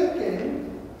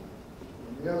 thinking,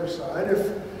 on the other side,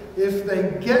 if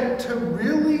they get to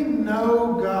really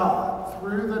know God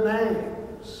through the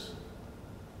names,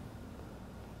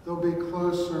 they'll be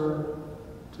closer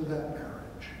to that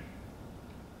marriage,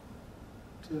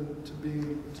 to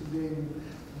being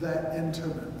that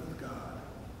intimate with God.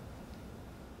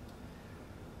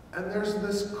 And there's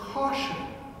this caution,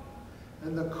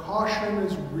 and the caution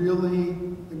is really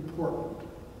important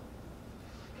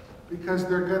because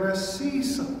they're going to see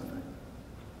something.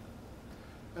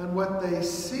 And what they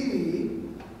see,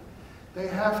 they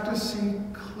have to see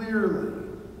clearly.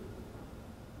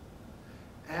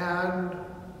 And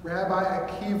Rabbi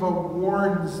Akiva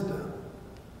warns them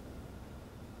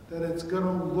that it's going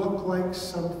to look like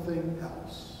something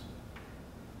else.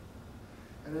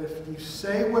 And if you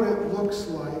say what it looks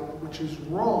like, which is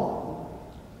wrong,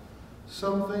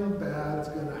 something bad's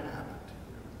going to happen to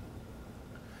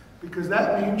you. Because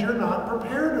that means you're not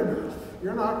prepared enough.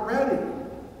 You're not ready.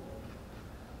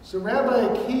 So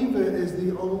Rabbi Akiva is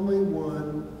the only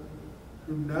one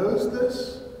who knows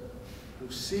this, who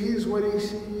sees what he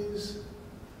sees,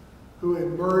 who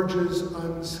emerges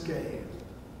unscathed.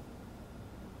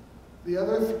 The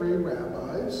other 3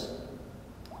 rabbis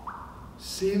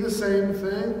see the same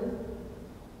thing,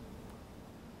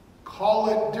 call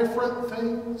it different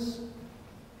things,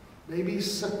 maybe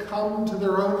succumb to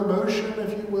their own emotion,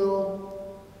 if you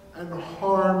will, and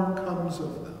harm comes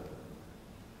of them.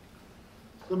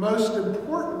 The most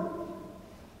important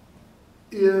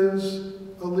is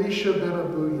Elisha ben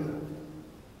Abuya,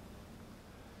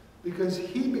 because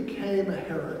he became a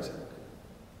heretic.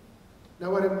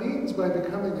 Now what it means by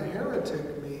becoming a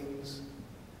heretic means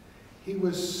he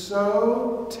was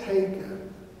so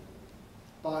taken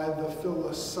by the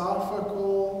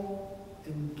philosophical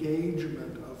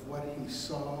engagement of what he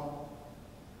saw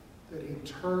that he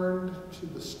turned to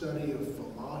the study of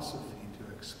philosophy to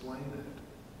explain it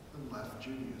and left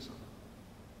Judaism.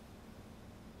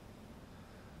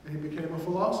 And he became a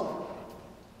philosopher,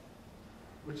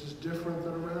 which is different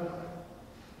than a rabbi.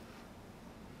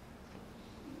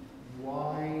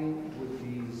 Why would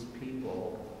these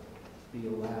people be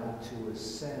allowed to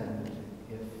ascend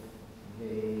if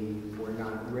they were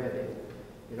not ready?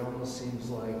 It almost seems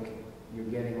like you're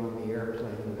getting on the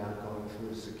airplane without going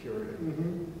through security.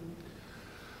 Mm-hmm.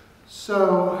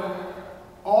 So,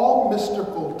 all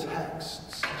mystical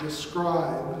texts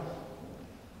describe.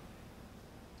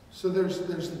 So there's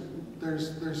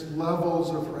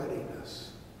levels of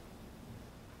readiness.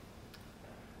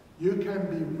 You can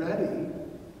be ready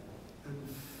and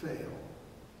fail.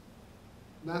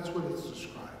 And that's what it's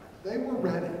describing. They were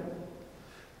ready.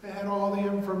 They had all the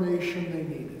information they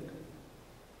needed.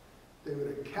 They would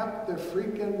have kept their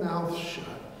freaking mouth shut.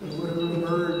 They would have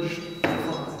emerged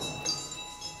fine.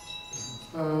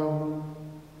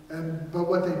 But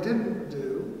what they didn't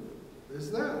do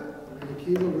is that. I mean,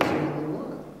 Akiva was the only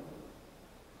one.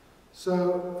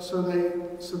 So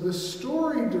the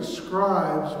story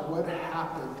describes what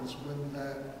happens when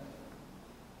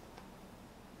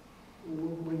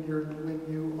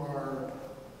you are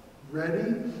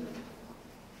ready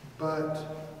but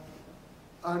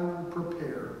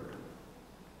unprepared.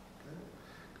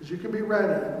 Because you can be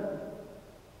ready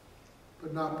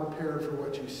but not prepared for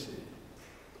what you see.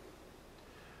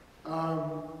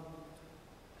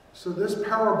 So this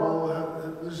parable,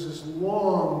 there's this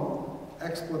long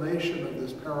explanation of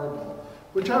this parable,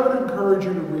 which I would encourage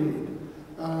you to read.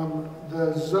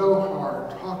 The Zohar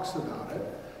talks about it,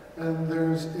 and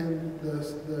there's in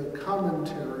the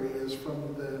commentary is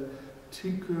from the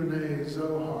Tikkunei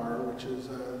Zohar, which is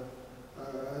a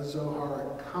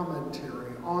Zoharic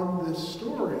commentary on this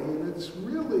story, and it's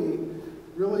really,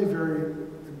 really very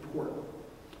important.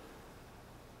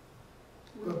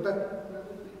 But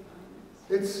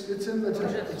it's in the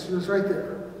text. It's right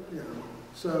there. Yeah.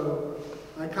 So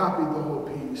I copied the whole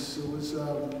piece. It was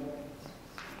yeah.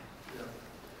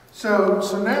 So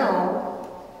now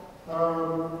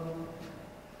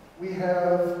we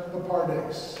have the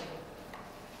Pardes,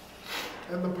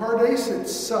 and the Pardes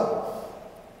itself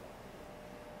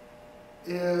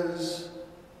is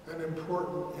an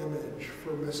important image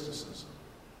for mysticism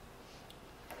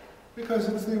because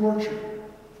it's the orchard.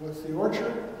 What's the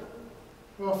orchard?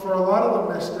 Well, for a lot of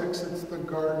the mystics, it's the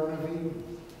Garden of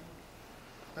Eden.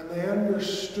 And they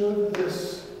understood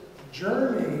this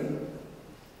journey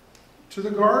to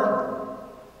the garden.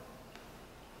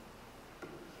 I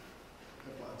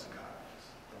have lots of copies.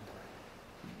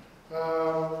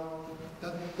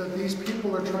 That these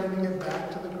people are trying to get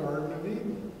back to the Garden of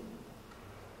Eden.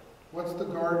 What's the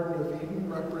Garden of Eden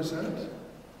represent?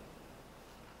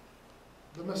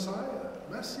 The Messiah,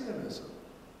 Messianism.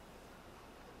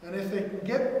 And if they can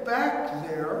get back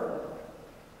there,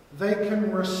 they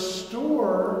can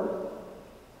restore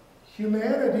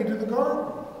humanity to the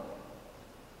garden.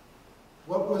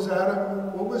 What was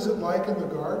Adam? What was it like in the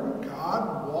garden?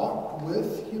 God walked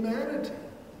with humanity.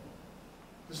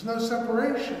 There's no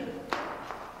separation.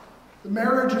 The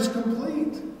marriage is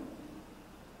complete.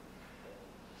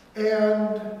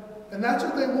 And that's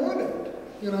what they wanted.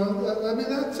 You know, I mean,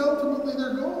 that's ultimately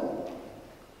their goal.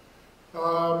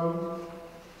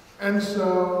 And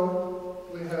so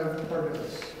we have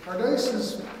Pardes. Pardes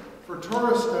is, for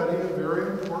Torah study, a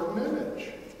very important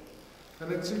image.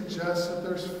 And it suggests that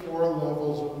there's 4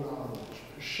 levels of knowledge.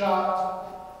 Shat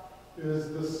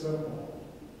is the symbol.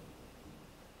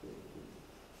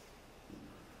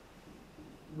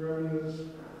 Remez,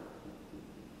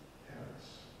 hence.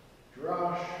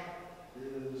 Drash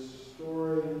is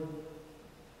story.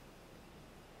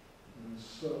 And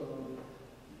so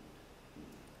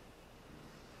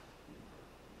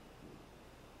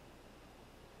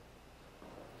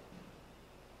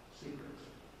secrets.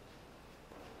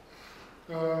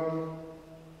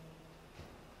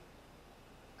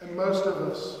 And most of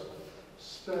us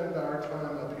spend our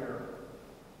time up here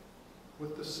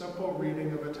with the simple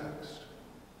reading of a text,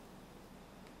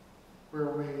 where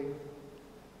we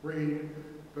read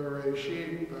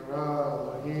Bereshit, bara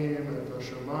Elohim, et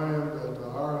hashamayim, et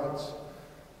haaretz.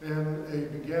 In a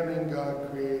beginning, God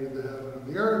created the heaven and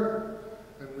the earth,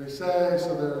 and we say,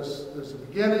 so there's a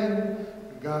beginning,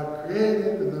 and God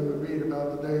created, and then we read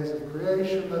about the days of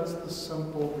creation. That's the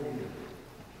simple reading.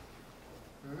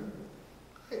 All right?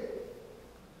 Great.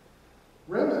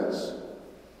 Remez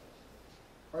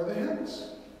are the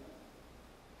hints.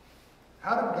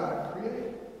 How did God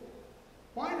create?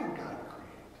 Why did God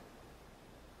create?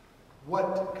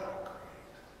 What did God create?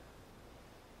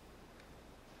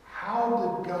 How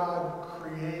did God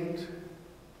create?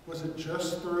 Was it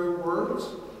just through words?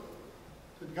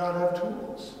 Did God have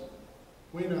tools?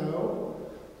 We know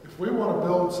if we want to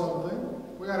build something,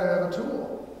 we got to have a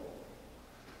tool.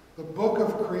 The book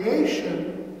of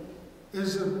creation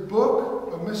is a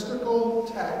book, a mystical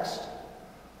text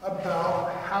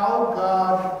about how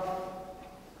God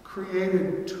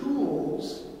created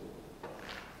tools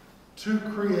to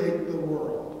create the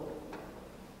world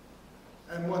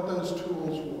and what those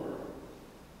tools were.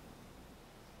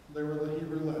 They were the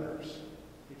Hebrew letters.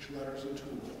 Each letter is a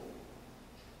tool.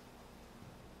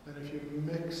 And if you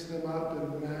mix them up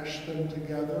and mash them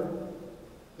together,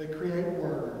 they create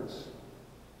words.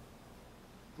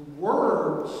 The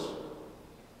words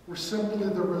were simply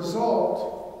the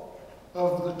result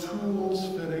of the tools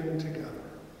fitting together.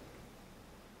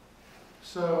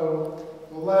 So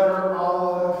the letter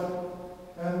Aleph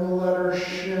and the letter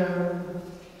Shin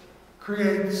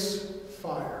creates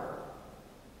fire.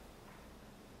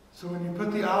 So when you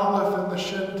put the Aleph and the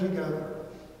Shin together,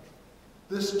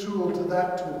 this tool to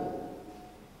that tool,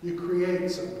 you create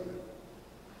something.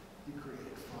 You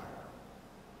create fire.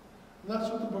 And that's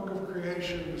what the book of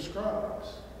creation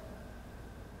describes.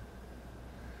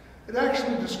 It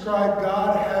actually described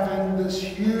God having this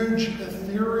huge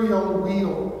ethereal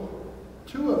wheel,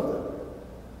 2 of them.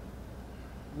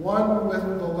 One with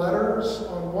the letters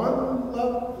on one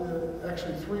level,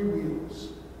 actually 3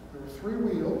 wheels. There were 3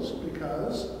 wheels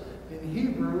because in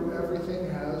Hebrew everything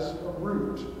has a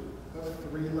root of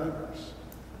 3 letters,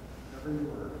 every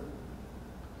word.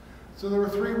 So there were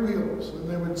 3 wheels, and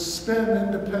they would spin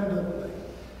independently.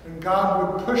 And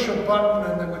God would push a button,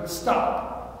 and it would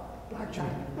stop.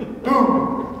 Blackjack.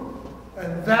 Boom!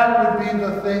 And that would be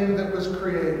the thing that was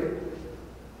created,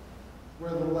 where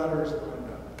the letters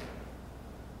lined up.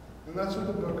 And that's what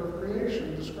the book of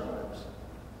creation describes.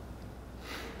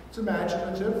 It's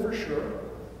imaginative, for sure.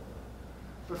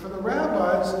 But for the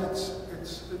rabbis,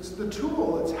 it's the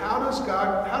tool. It's how does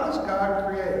God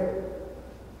create?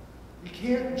 You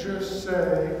can't just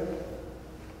say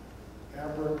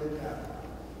abracadabra,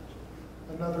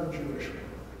 another Jewish word.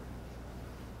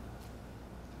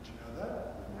 Did you know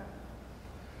that? Yeah.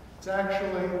 It's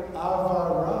actually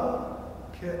avara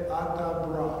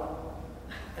ke'adabra,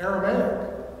 Aramaic.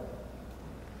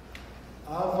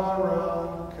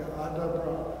 Avara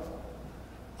ke'adabra.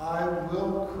 I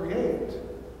will create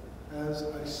as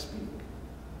I speak.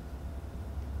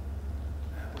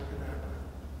 Abracadabra.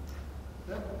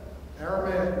 Yep.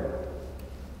 Aramaic word.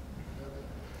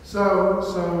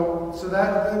 So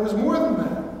that it was more than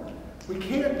that. We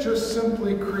can't just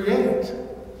simply create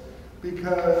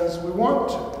because we want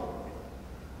to.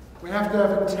 We have to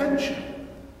have intention.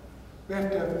 We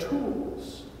have to have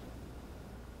tools.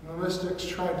 And the mystics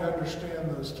tried to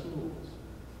understand those tools.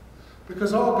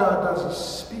 Because all God does is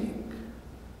speak.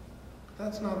 But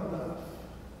that's not enough.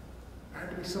 There had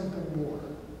to be something more.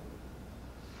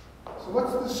 So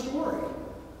what's the story?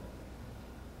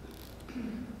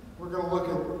 We're going to look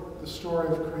at the story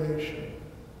of creation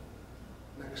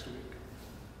next week.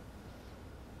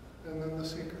 And then the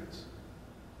secrets.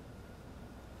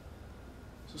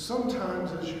 So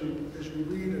sometimes as you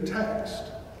read a text,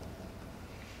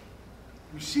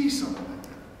 you see something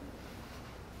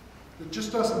that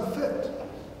just doesn't fit.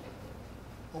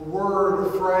 A word,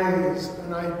 a phrase,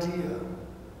 an idea.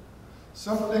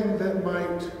 Something that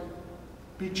might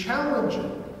be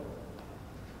challenging.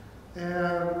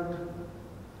 And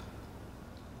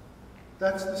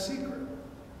that's the secret.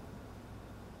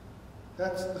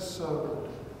 That's the soul.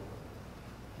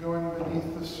 Going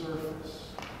beneath the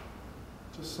surface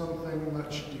to something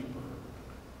much deeper.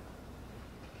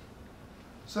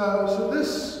 So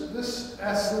this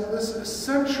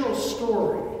essential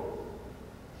story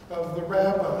of the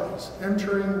rabbis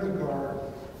entering the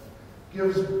garden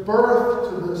gives birth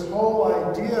to this whole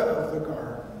idea of the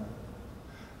garden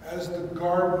as the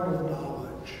garden of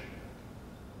knowledge.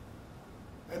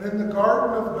 And in the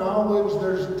garden of knowledge,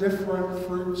 there's different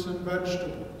fruits and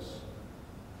vegetables.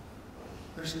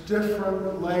 There's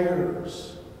different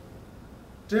layers,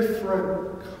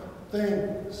 different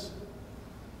things.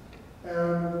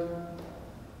 And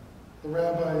the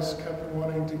rabbis kept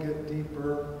wanting to get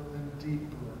deeper and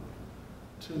deeper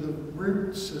to the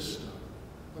root system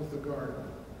of the garden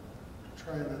to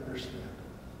try and understand it.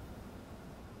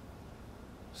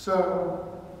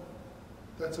 So,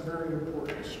 that's a very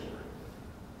important story.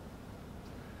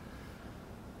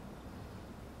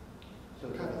 So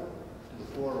do the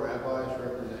 4 rabbis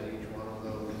represent each one of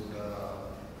those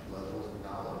levels of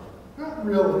knowledge? Not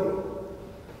really.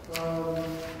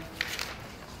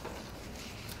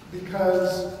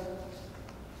 Because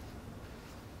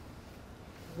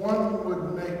one would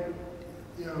make,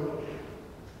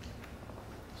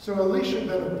 so Elisha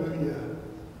ben Abuya,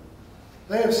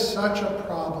 they have such a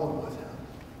problem with him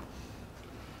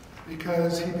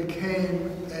because he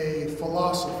became a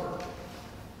philosopher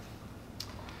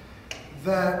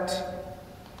that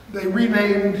they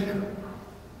renamed him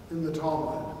in the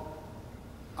Talmud,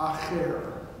 Acher,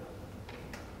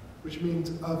 which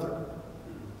means other.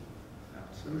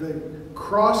 And they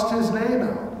crossed his name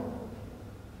out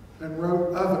and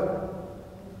wrote other.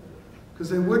 Because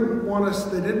they didn't want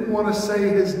to say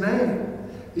his name,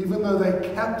 even though they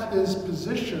kept his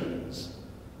positions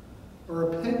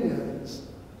or opinions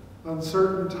on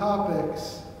certain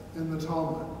topics in the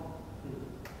Talmud.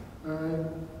 All right?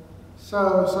 So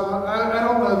I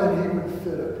don't know that he would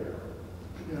fit up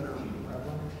here.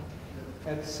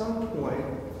 At some point,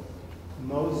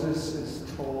 Moses is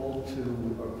told to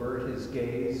avert his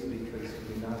gaze because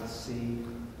he did not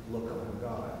look on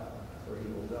God, or he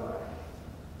will die.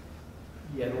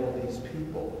 Yet all these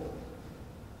people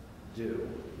do,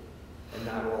 and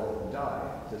not all of them die.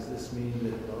 Does this mean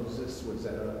that Moses was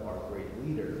our great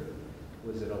leader,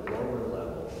 was at a lower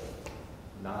level,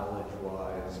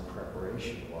 knowledge-wise,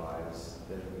 preparation-wise,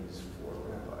 than these 4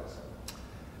 rabbis?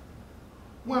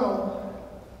 Well,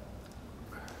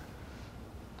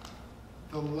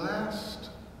 the last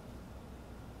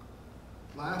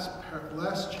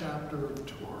chapter of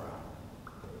Torah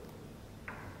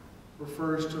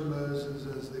refers to Moses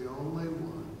as the only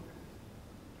one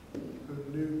who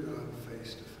knew God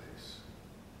face to face.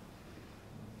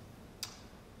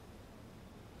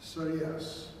 So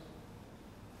yes,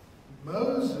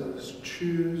 Moses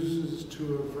chooses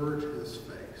to avert his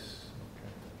face.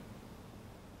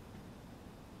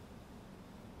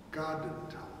 God didn't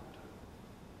tell him to.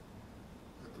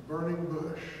 At the burning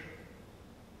bush,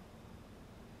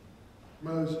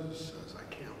 Moses says, I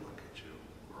can't look at you,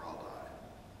 or I'll die.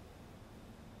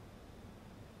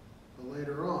 But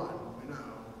later on, we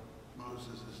know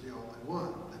Moses is the only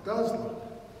one that does look.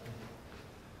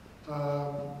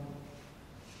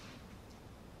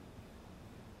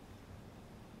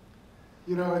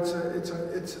 You know, this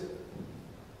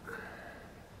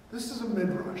is a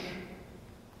midrash,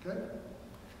 okay?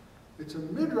 It's a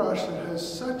midrash that has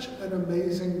such an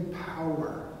amazing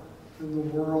power in the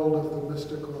world of the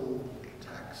mystical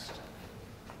text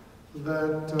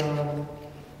that,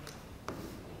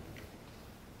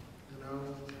 you know,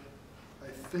 I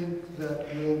think that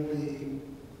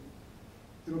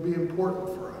it'll be important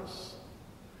for us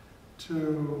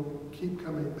to keep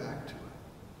coming back to it.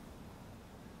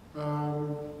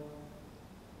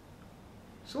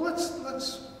 So let's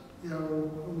you know,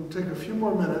 we'll take a few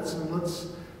more minutes and let's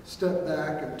step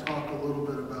back and talk a little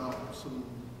bit about some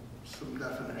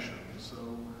definitions. So,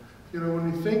 you know,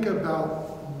 when you think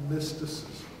about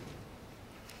mysticism,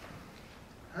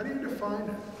 how do you define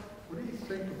it? What do you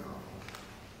think about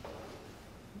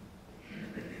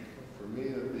it? For me,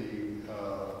 it would be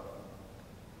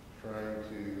trying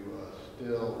to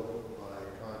still my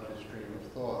conscious stream of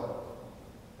thought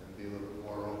and be a little bit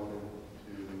more open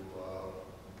to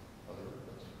other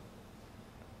events.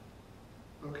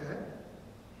 Okay.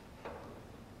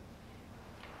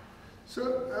 So,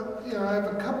 you know, I have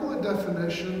a couple of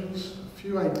definitions, a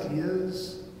few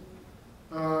ideas.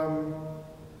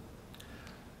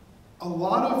 A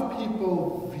lot of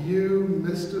people view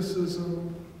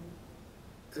mysticism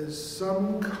as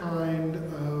some kind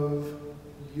of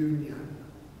union.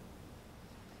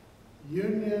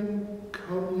 Union,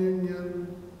 communion,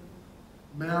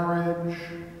 marriage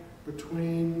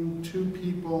between two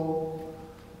people,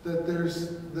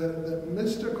 that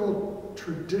mystical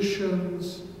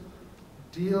traditions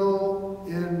deal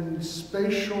in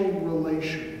spatial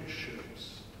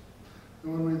relationships.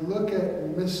 And when we look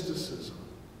at mysticism,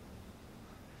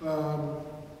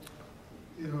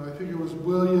 you know, I think it was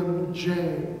William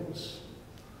James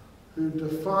who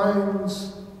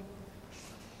defines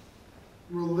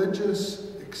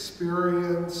religious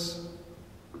experience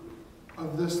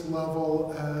of this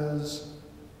level as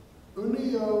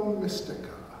unio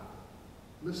mystica,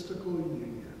 mystical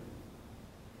union.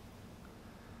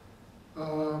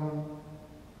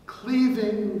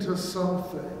 Cleaving to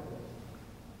something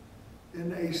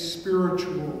in a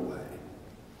spiritual way.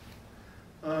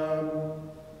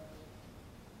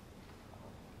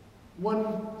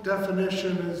 One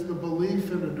definition is the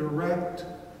belief in a direct,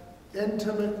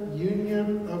 intimate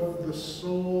union of the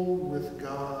soul with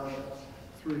God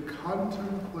through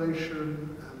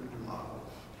contemplation and love.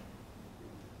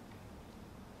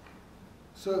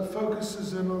 So it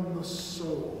focuses in on the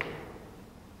soul,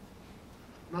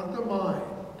 not the mind.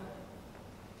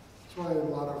 That's why a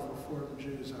lot of Reformed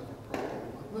Jews have a problem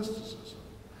with mysticism.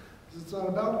 Because it's not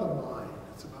about the mind,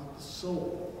 it's about the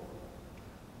soul.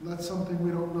 And that's something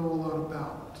we don't know a lot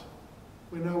about.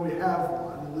 We know we have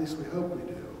one, at least we hope we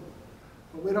do.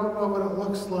 But we don't know what it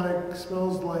looks like,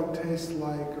 smells like, tastes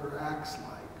like, or acts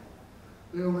like.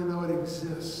 We only know it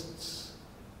exists.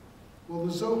 Well,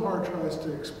 the Zohar tries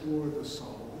to explore the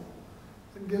soul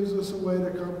and gives us a way to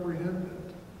comprehend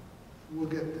it. We'll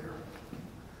get there.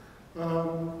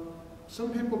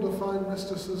 Some people define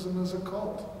mysticism as a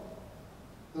cult.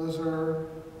 Those are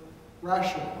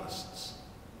rationalists.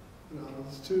 You know,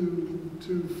 it's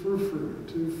too frou-frou,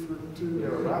 too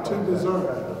bizarre.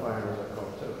 Defined as a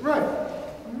cult too. Right.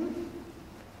 Mm-hmm.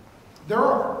 There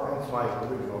are. That's my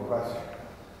original question.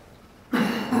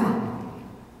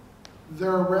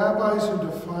 There are rabbis who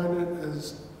define it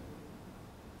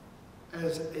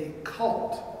as a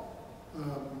cult,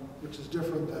 which is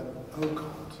different than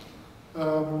occult,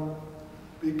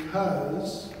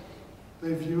 because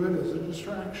they view it as a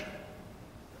distraction.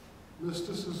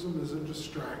 Mysticism is a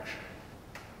distraction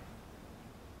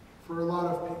for a lot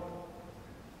of people.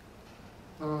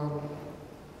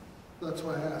 That's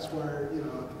why I asked, why are, you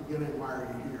know, at the beginning, why are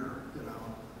you here? You know,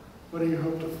 what do you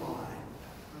hope to find?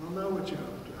 I don't know what you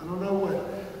hope to. I don't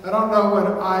know what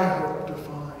I hope to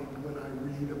find when I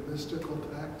read a mystical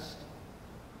text.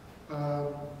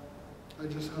 I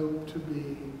just hope to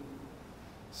be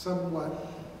somewhat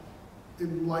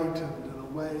enlightened in a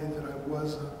way that I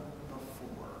wasn't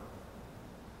before.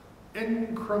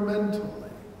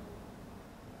 Incrementally,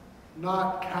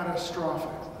 not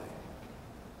catastrophically.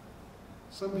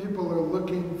 Some people are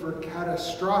looking for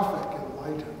catastrophic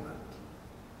enlightenment.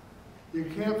 You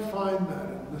can't find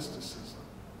that in mysticism.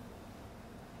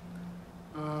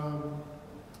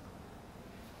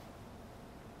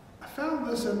 I found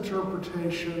this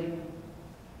interpretation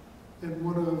in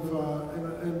one of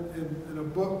in a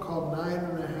book called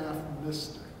 9.5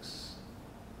 Mystics,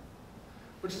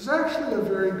 which is actually a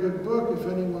very good book if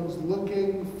anyone's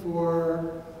looking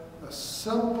for a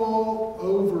simple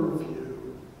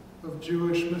overview of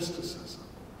Jewish mysticism.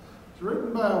 It's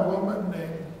written by a woman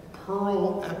named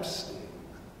Pearl Epstein.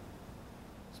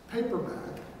 It's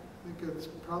paperback. I think it's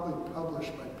probably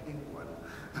published by Penguin.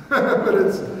 But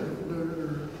it's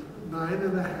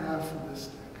 9.5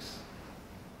 Mystics.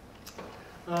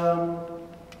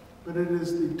 But it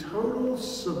is the total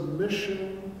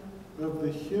submission of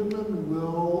the human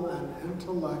will and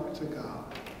intellect to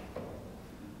God.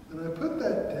 And I put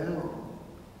that down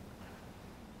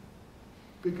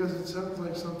because it sounds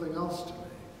like something else to me.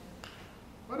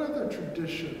 What other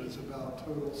tradition is about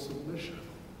total submission?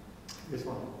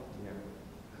 Islam. Yeah.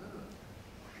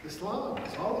 Islam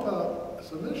is all about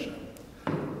submission.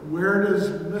 Where does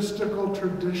mystical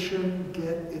tradition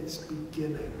get its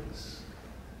beginnings?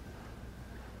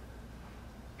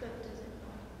 But does it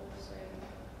not also,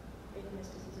 in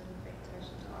mysticism, big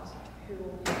tradition to ask who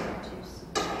will be able to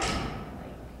submit?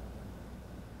 Like,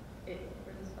 it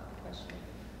brings up the question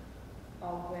of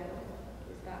our will.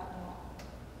 Is that not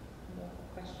more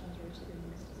questions rooted in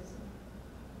mysticism?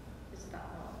 Is that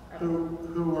not? Who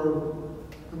are,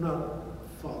 I'm not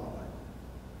following.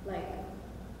 Like,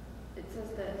 it says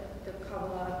that the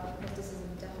Kabbalah mysticism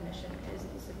definition is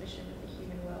the submission of the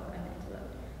human will and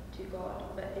intellect to God.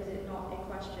 But is it not a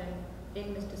question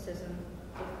in mysticism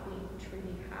if we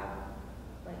truly have,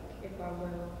 like, if our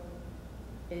will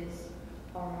is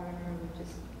our own or we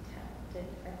just tempted?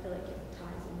 I feel like it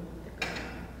ties in with the God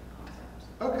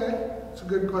concept. Okay, it's a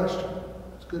good question.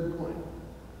 It's a good point.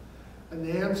 And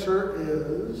the answer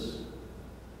is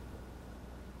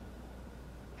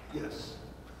yes.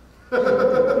 Then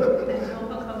you'll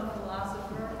become a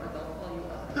philosopher or they'll pull you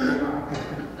up.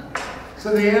 So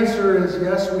the answer is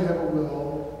yes, we have a will.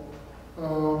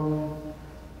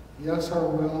 Yes, our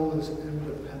will is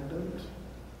independent.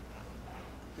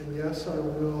 And yes, our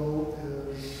will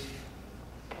is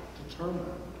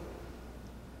determined.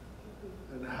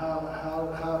 And how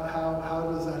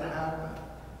does that happen?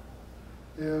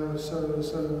 You know, so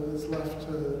it's left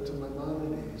to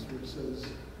Maimonides, which says,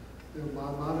 you know,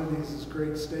 Maimonides'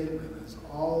 great statement is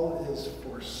all is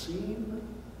foreseen,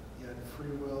 yet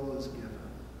free will is given.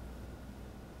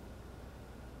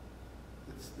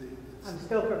 I'm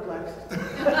still perplexed.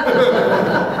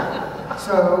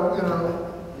 So, you know,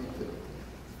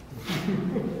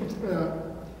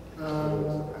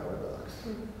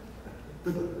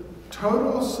 the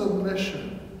total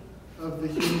submission of the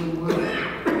human will.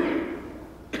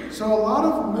 So a lot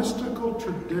of mystical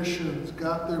traditions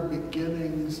got their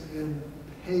beginnings in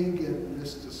pagan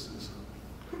mysticism,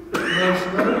 most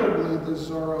notably the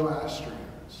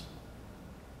Zoroastrians.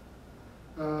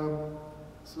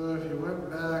 So if you went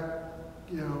back,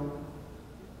 you know,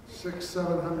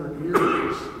 600-700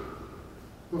 years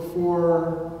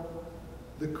before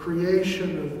the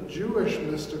creation of Jewish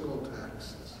mystical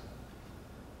texts,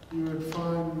 you would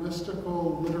find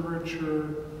mystical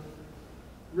literature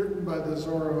written by the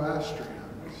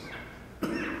Zoroastrians,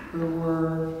 who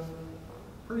were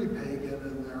pretty pagan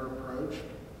in their approach,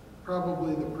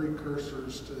 probably the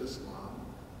precursors to Islam.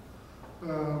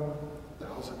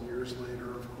 1,000 years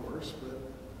later, of course, but,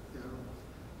 you know.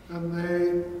 And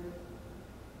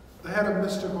they had a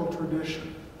mystical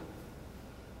tradition.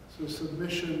 So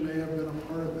submission may have been a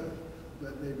part of it.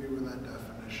 That may be where that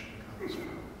definition comes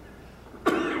from.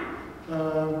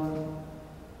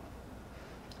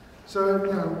 So,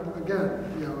 you know, again,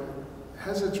 you know, it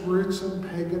has its roots in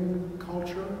pagan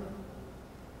culture.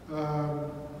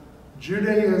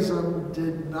 Judaism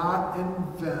did not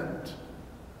invent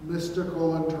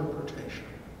mystical interpretation.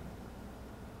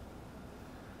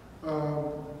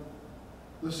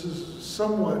 This is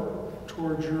somewhat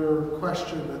towards your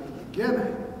question at the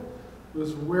beginning,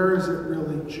 was where is it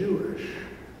really Jewish?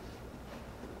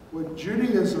 What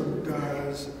Judaism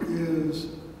does is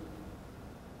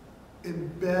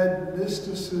embed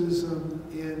mysticism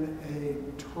in a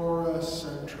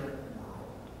Torah-centric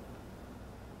world.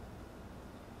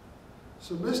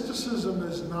 So mysticism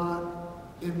is not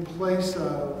in place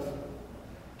of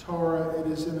Torah, it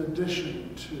is in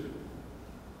addition to.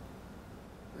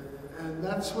 And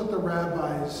that's what the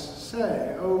rabbis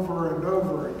say over and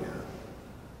over again,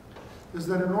 is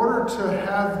that in order to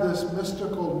have this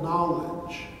mystical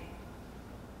knowledge,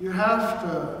 you have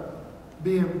to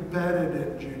be embedded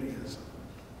in Judaism.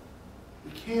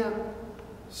 You can't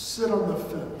sit on the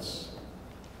fence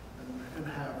and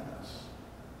have this.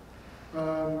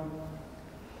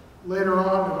 Later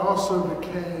on, it also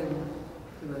became,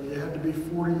 you had to be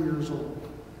 40 years old.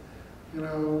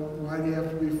 Why do you have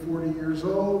to be 40 years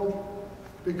old?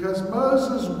 Because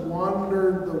Moses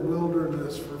wandered the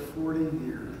wilderness for 40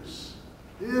 years.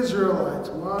 The Israelites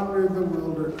wandered the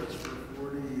wilderness for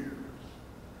 40 years.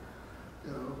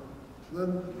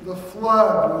 Then the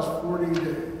flood was 40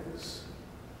 days.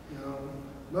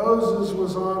 Moses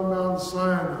was on Mount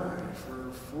Sinai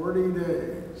for 40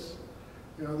 days.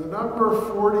 The number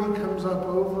 40 comes up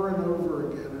over and over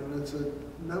again, and it's a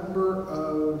number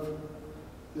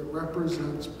that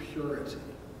represents purity,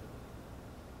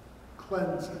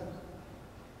 cleansing.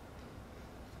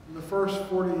 And the first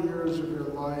 40 years of your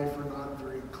life are not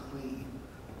very clean.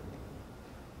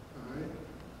 All right?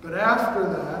 But after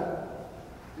that,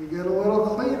 you get a little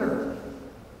cleaner.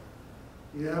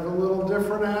 You have a little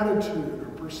different attitude or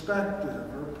perspective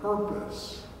or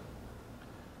purpose.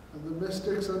 And the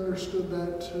mystics understood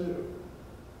that too.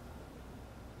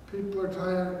 People are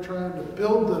trying to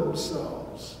build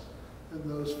themselves in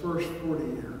those first 40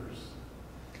 years.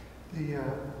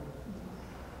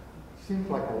 Seems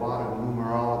like a lot of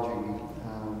numerology,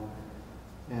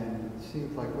 and it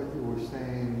seems like what you were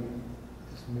saying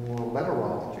is more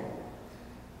letterology.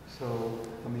 So,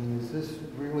 is this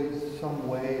really some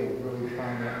way of really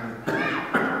trying to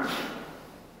unpack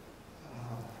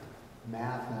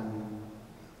math and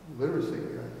literacy,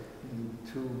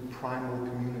 two primal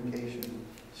communication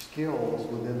skills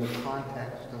within the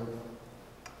context of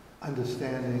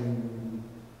understanding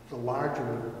the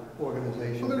larger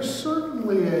organization? Well, there's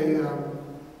certainly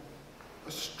a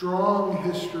strong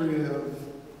history of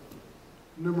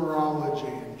numerology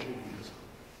in Judaism,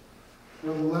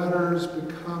 where letters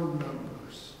become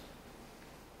numbers.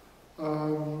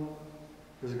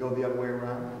 Does it go the other way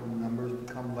around? When numbers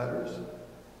become letters?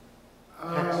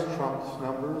 Text trumps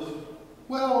numbers?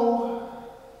 Well,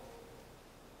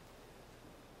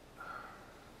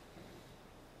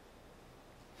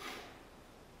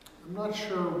 I'm not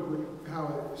sure how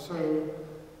it,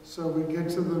 so we get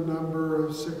to the number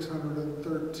of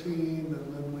 613,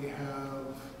 and then we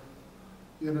have,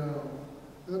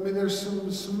 there's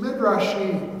some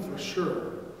midrashim for sure.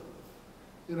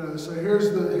 So here's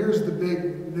the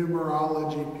big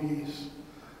numerology piece.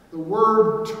 The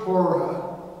word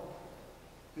Torah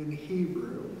in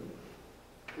Hebrew,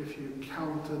 if you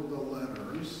counted the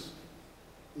letters,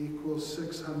 equals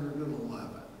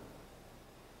 611.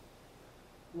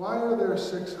 Why are there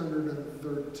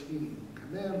 613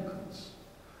 commandments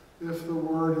if the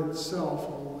word itself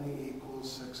only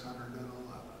equals 611?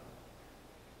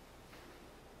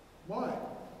 Why?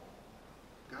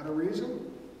 Got a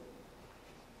reason?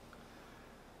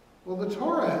 Well, the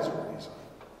Torah has a reason.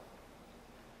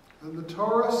 And the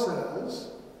Torah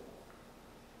says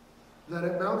that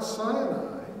at Mount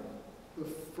Sinai, the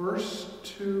first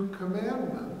two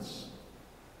commandments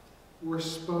were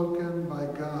spoken by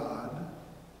God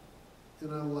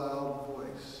in a loud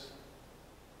voice.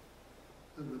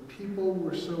 And the people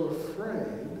were so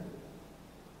afraid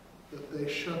that they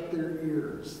shut their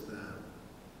ears then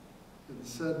and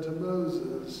said to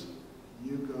Moses,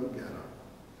 "You go get them."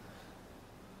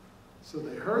 So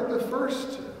they heard the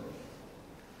first two,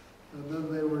 and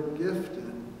then they were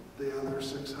gifted the other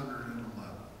 611.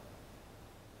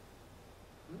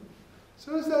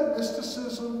 So is that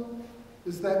mysticism?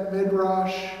 Is that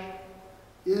midrash?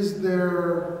 Is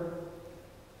there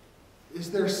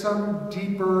some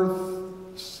deeper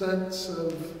sense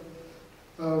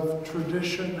of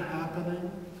tradition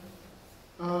happening?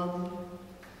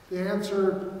 The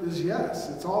answer is yes.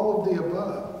 It's all of the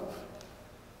above.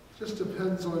 It just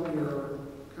depends on your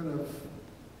kind of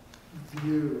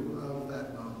view of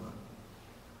that moment.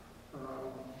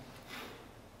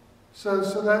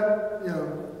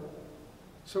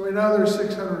 So we know there's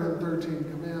 613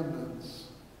 commandments.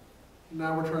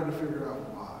 Now we're trying to figure out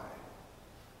why.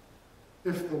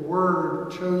 If the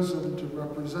word chosen to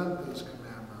represent those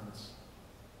commandments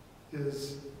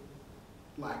is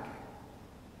lacking.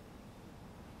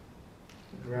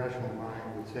 The rational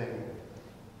mind would say,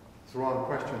 it's the wrong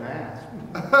question to ask.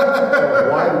 So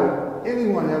why would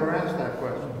anyone ever ask that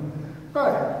question?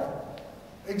 Right.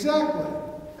 Exactly.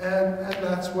 And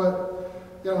that's what,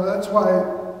 that's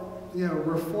why,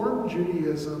 Reform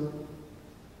Judaism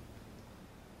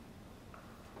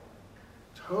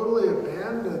totally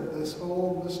abandoned this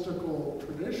whole mystical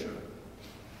tradition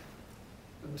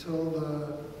until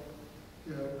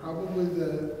probably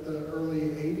the early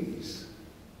 80s.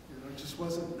 It just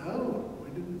wasn't known.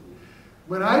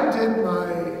 When I did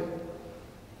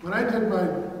when I did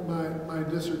my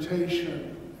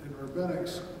dissertation in rabbinic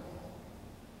school,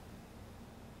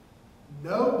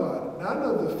 none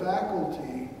of the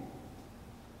faculty,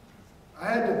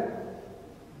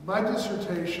 my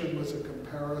dissertation was a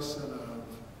comparison of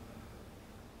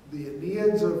the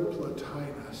Aeneads of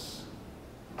Plotinus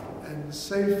and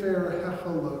Sefer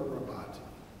Hechelot Rabati.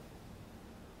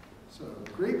 So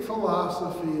Greek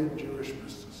philosophy and Jewish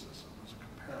mysticism was a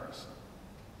comparison.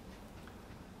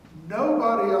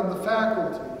 Nobody on the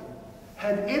faculty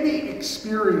had any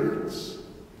experience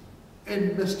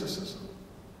in mysticism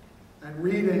and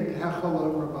reading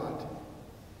Hechelot Rabati.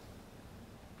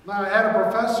 Now, I had a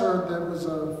professor that was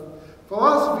a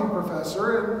philosophy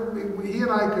professor, and he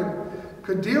and I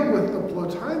could deal with the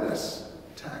Plotinus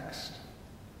text.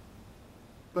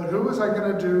 But who was I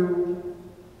going to do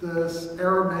this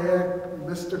Aramaic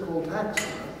mystical text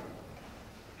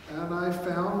with? And I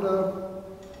found a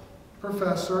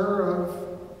professor of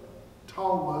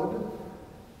Talmud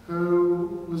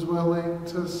who was willing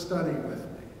to study with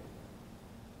me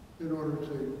in order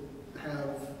to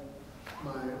have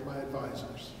my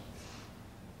advisors.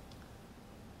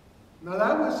 Now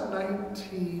that was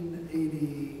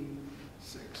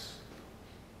 1986.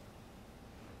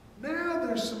 Now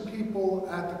there's some people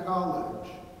at the college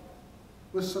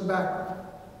with some background.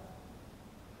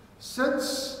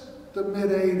 Since the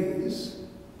mid-80s,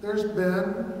 there's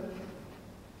been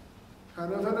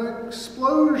kind of an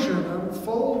explosion,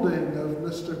 unfolding of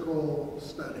mystical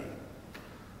study.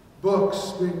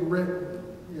 Books being written,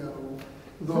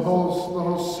 the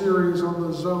whole series on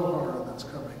the Zohar that's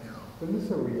coming out. Isn't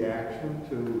this a reaction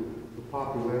to the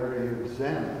popularity of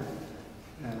Zen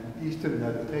and Eastern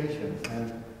meditation?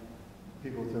 And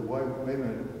people say, wait a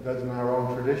minute, doesn't our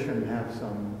own tradition have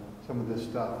some of this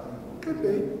stuff? Could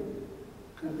be.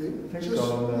 Could be. I think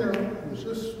so. It's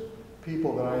just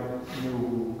people that I knew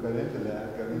who got into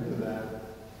that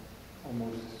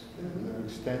almost as an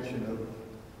extension of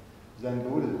Zen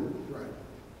Buddhism. right.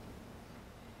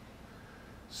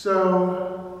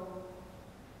 So,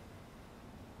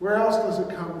 where else does it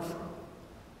come from?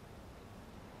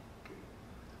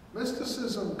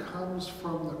 Mysticism comes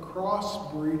from the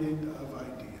crossbreeding of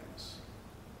ideas.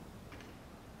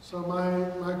 So my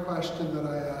question that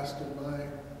I asked in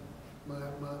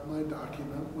my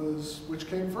document was, which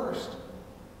came first?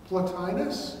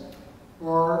 Plotinus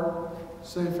or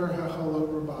Sefer Hechelot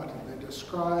Rabati? They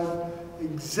describe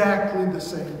exactly the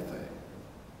same thing.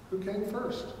 Who came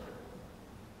first?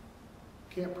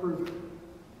 Can't prove it.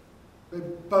 They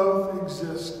both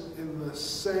exist in the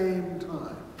same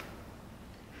time,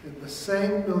 in the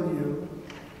same milieu.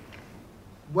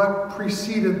 What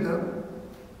preceded them?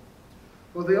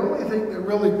 Well, the only thing that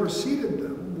really preceded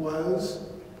them was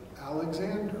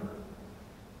Alexander.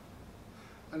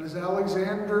 And as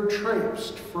Alexander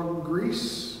traipsed from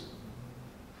Greece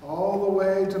all the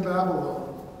way to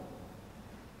Babylon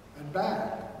and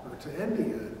back, or to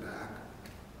India and back,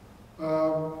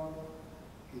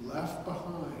 he left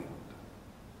behind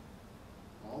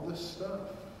all this stuff.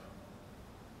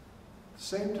 At the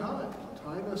same time,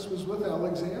 Plotinus was with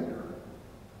Alexander.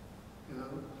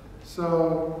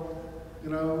 So,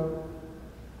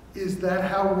 is that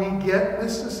how we get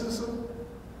mysticism?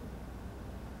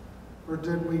 Or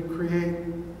did we create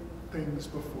things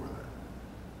before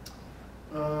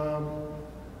that?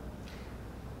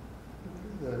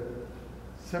 The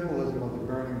symbolism of the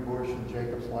burning bush and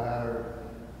Jacob's ladder,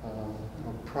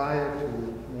 prior to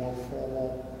more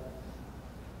formal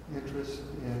interest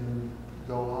in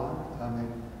Zohar,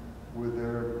 were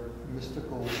there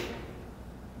mystical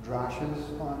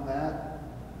drashas on that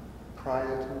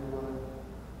prior to?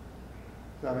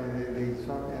 In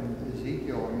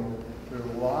Ezekiel, there are a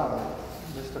lot of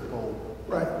mystical.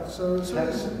 Right. So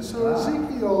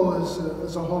Ezekiel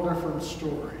is a whole different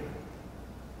story.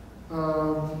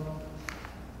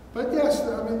 But yes,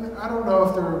 I don't know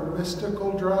if there are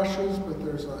mystical drashas, but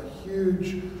there's a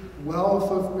huge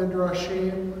wealth of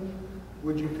midrashim.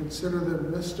 Would you consider them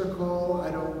mystical?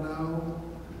 I don't know.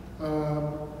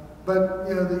 But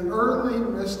the early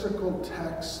mystical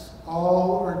texts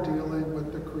all are dealing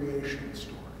with the creation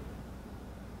story.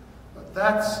 But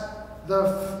that's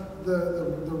the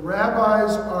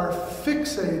rabbis are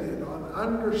fixated on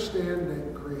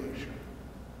understanding creation.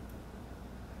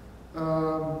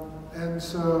 And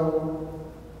so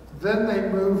then they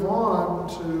move on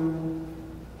to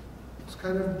this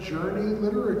kind of journey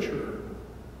literature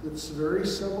that's very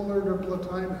similar to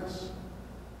Plotinus.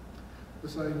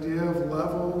 This idea of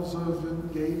levels of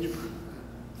engagement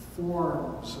and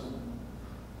forms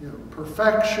and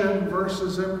perfection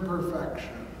versus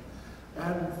imperfection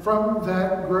And from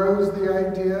that grows the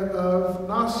idea of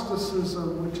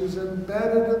Gnosticism, which is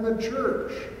embedded in the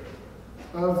church,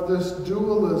 of this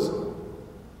dualism.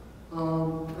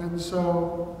 And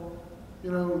so, you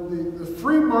know, the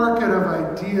free market of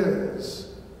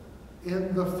ideas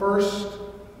in the first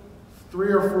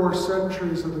 3 or 4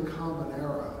 centuries of the Common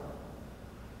Era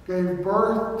gave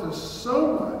birth to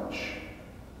so much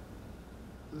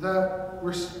that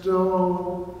we're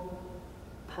still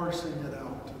parsing it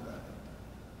out today.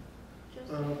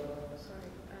 Just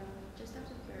out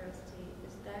of curiosity,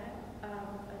 is there a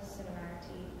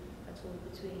similarity at all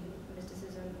between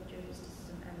mysticism, Jewish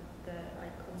mysticism, and the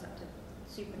concept of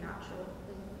supernatural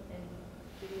in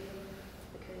Judaism?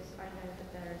 Because I know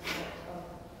that there is a lot of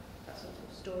that sort of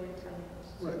storytelling or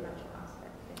supernatural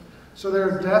aspect thing. So there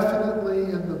are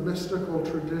definitely in the mystical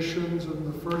traditions in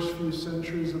the first few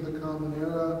centuries of the Common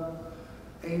Era,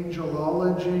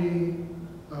 angelology,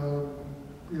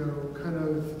 you know, kind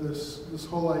of this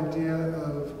whole idea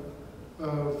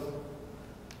of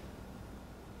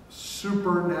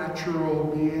supernatural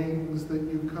beings that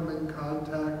you come in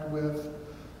contact with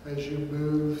as you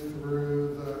move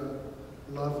through the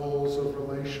levels of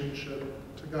relationship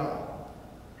to God.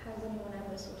 Has anyone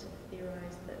ever sort of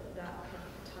theorized that that could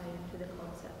tie into the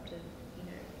concept of, you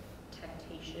know,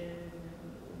 temptation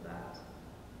and all that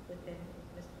within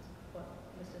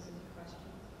mysticism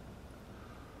questions?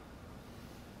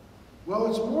 Well,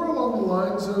 it's more along the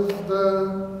lines of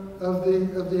the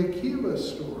Akiva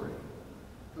story,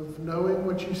 of knowing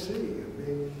what you see, of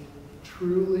being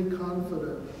truly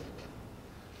confident.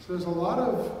 So there's a lot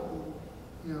of,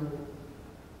 you know,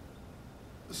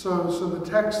 so the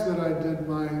text that I did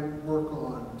my work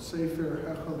on, Sefer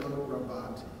Hechalot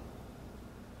Rabbati,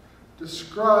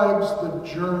 describes the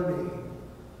journey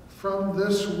from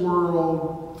this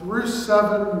world through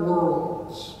 7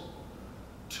 worlds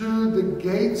to the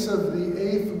gates of the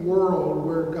 8th world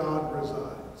where God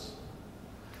resides.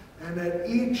 And at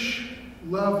each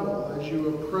level, as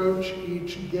you approach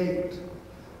each gate,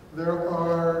 there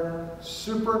are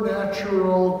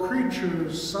supernatural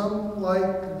creatures, some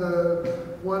like the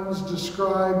ones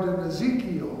described in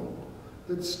Ezekiel,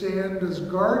 that stand as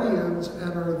guardians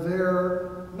and are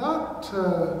there not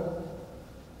to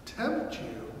tempt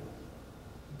you,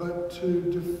 but to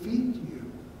defeat you.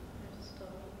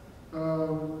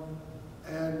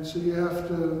 And so you have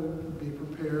to be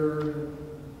prepared and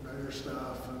know your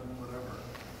stuff and whatever.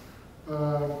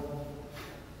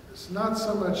 It's not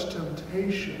so much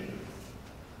temptation,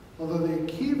 although the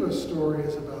Akiva story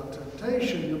is about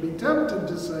temptation. You'll be tempted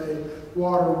to say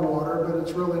water, water, but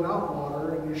it's really not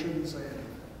water, and you shouldn't say anything.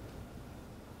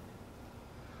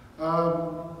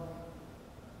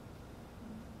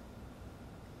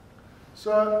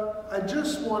 So I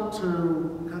just want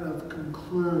to kind of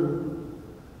conclude.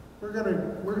 We're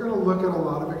gonna look at a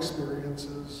lot of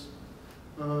experiences,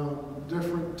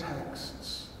 different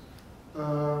texts.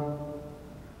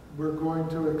 We're going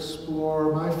to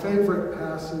explore. My favorite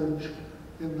passage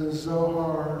in the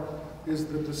Zohar is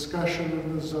the discussion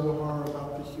in the Zohar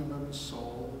about the human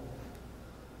soul,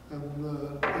 and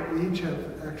we each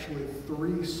have actually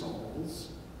 3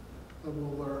 souls, and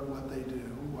we'll learn what they do,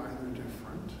 why they're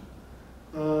different.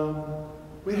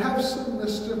 We have some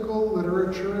mystical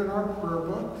literature in our prayer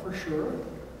book, for sure.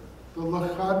 The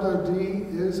Lecha Dodi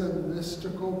is a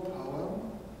mystical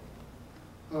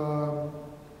poem.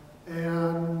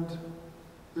 And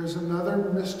there's another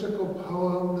mystical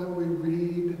poem that we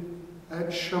read at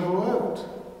Shavuot,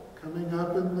 coming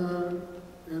up in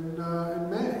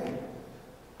May,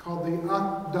 called the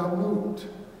Akdamut,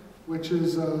 which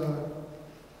is a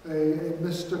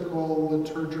mystical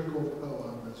liturgical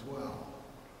poem as well,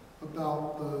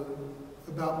 about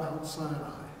Mount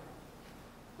Sinai.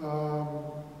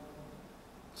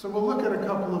 So we'll look at a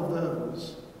couple of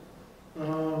those.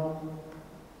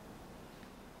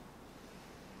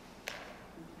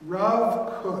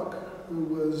 Rav Kook, who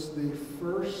was the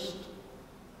first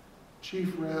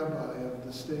chief rabbi of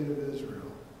the state of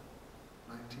Israel,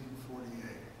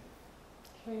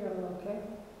 1948. Okay.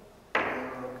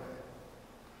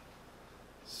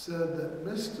 Said that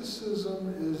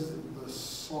mysticism is the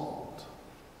salt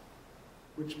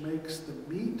which makes the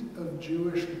meat of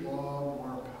Jewish law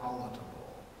more palatable.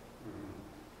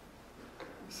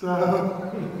 So,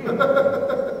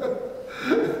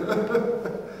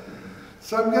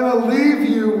 so I'm going to leave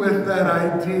you with that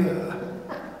idea.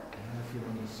 If you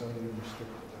want to say you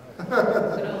restrict the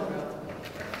diet.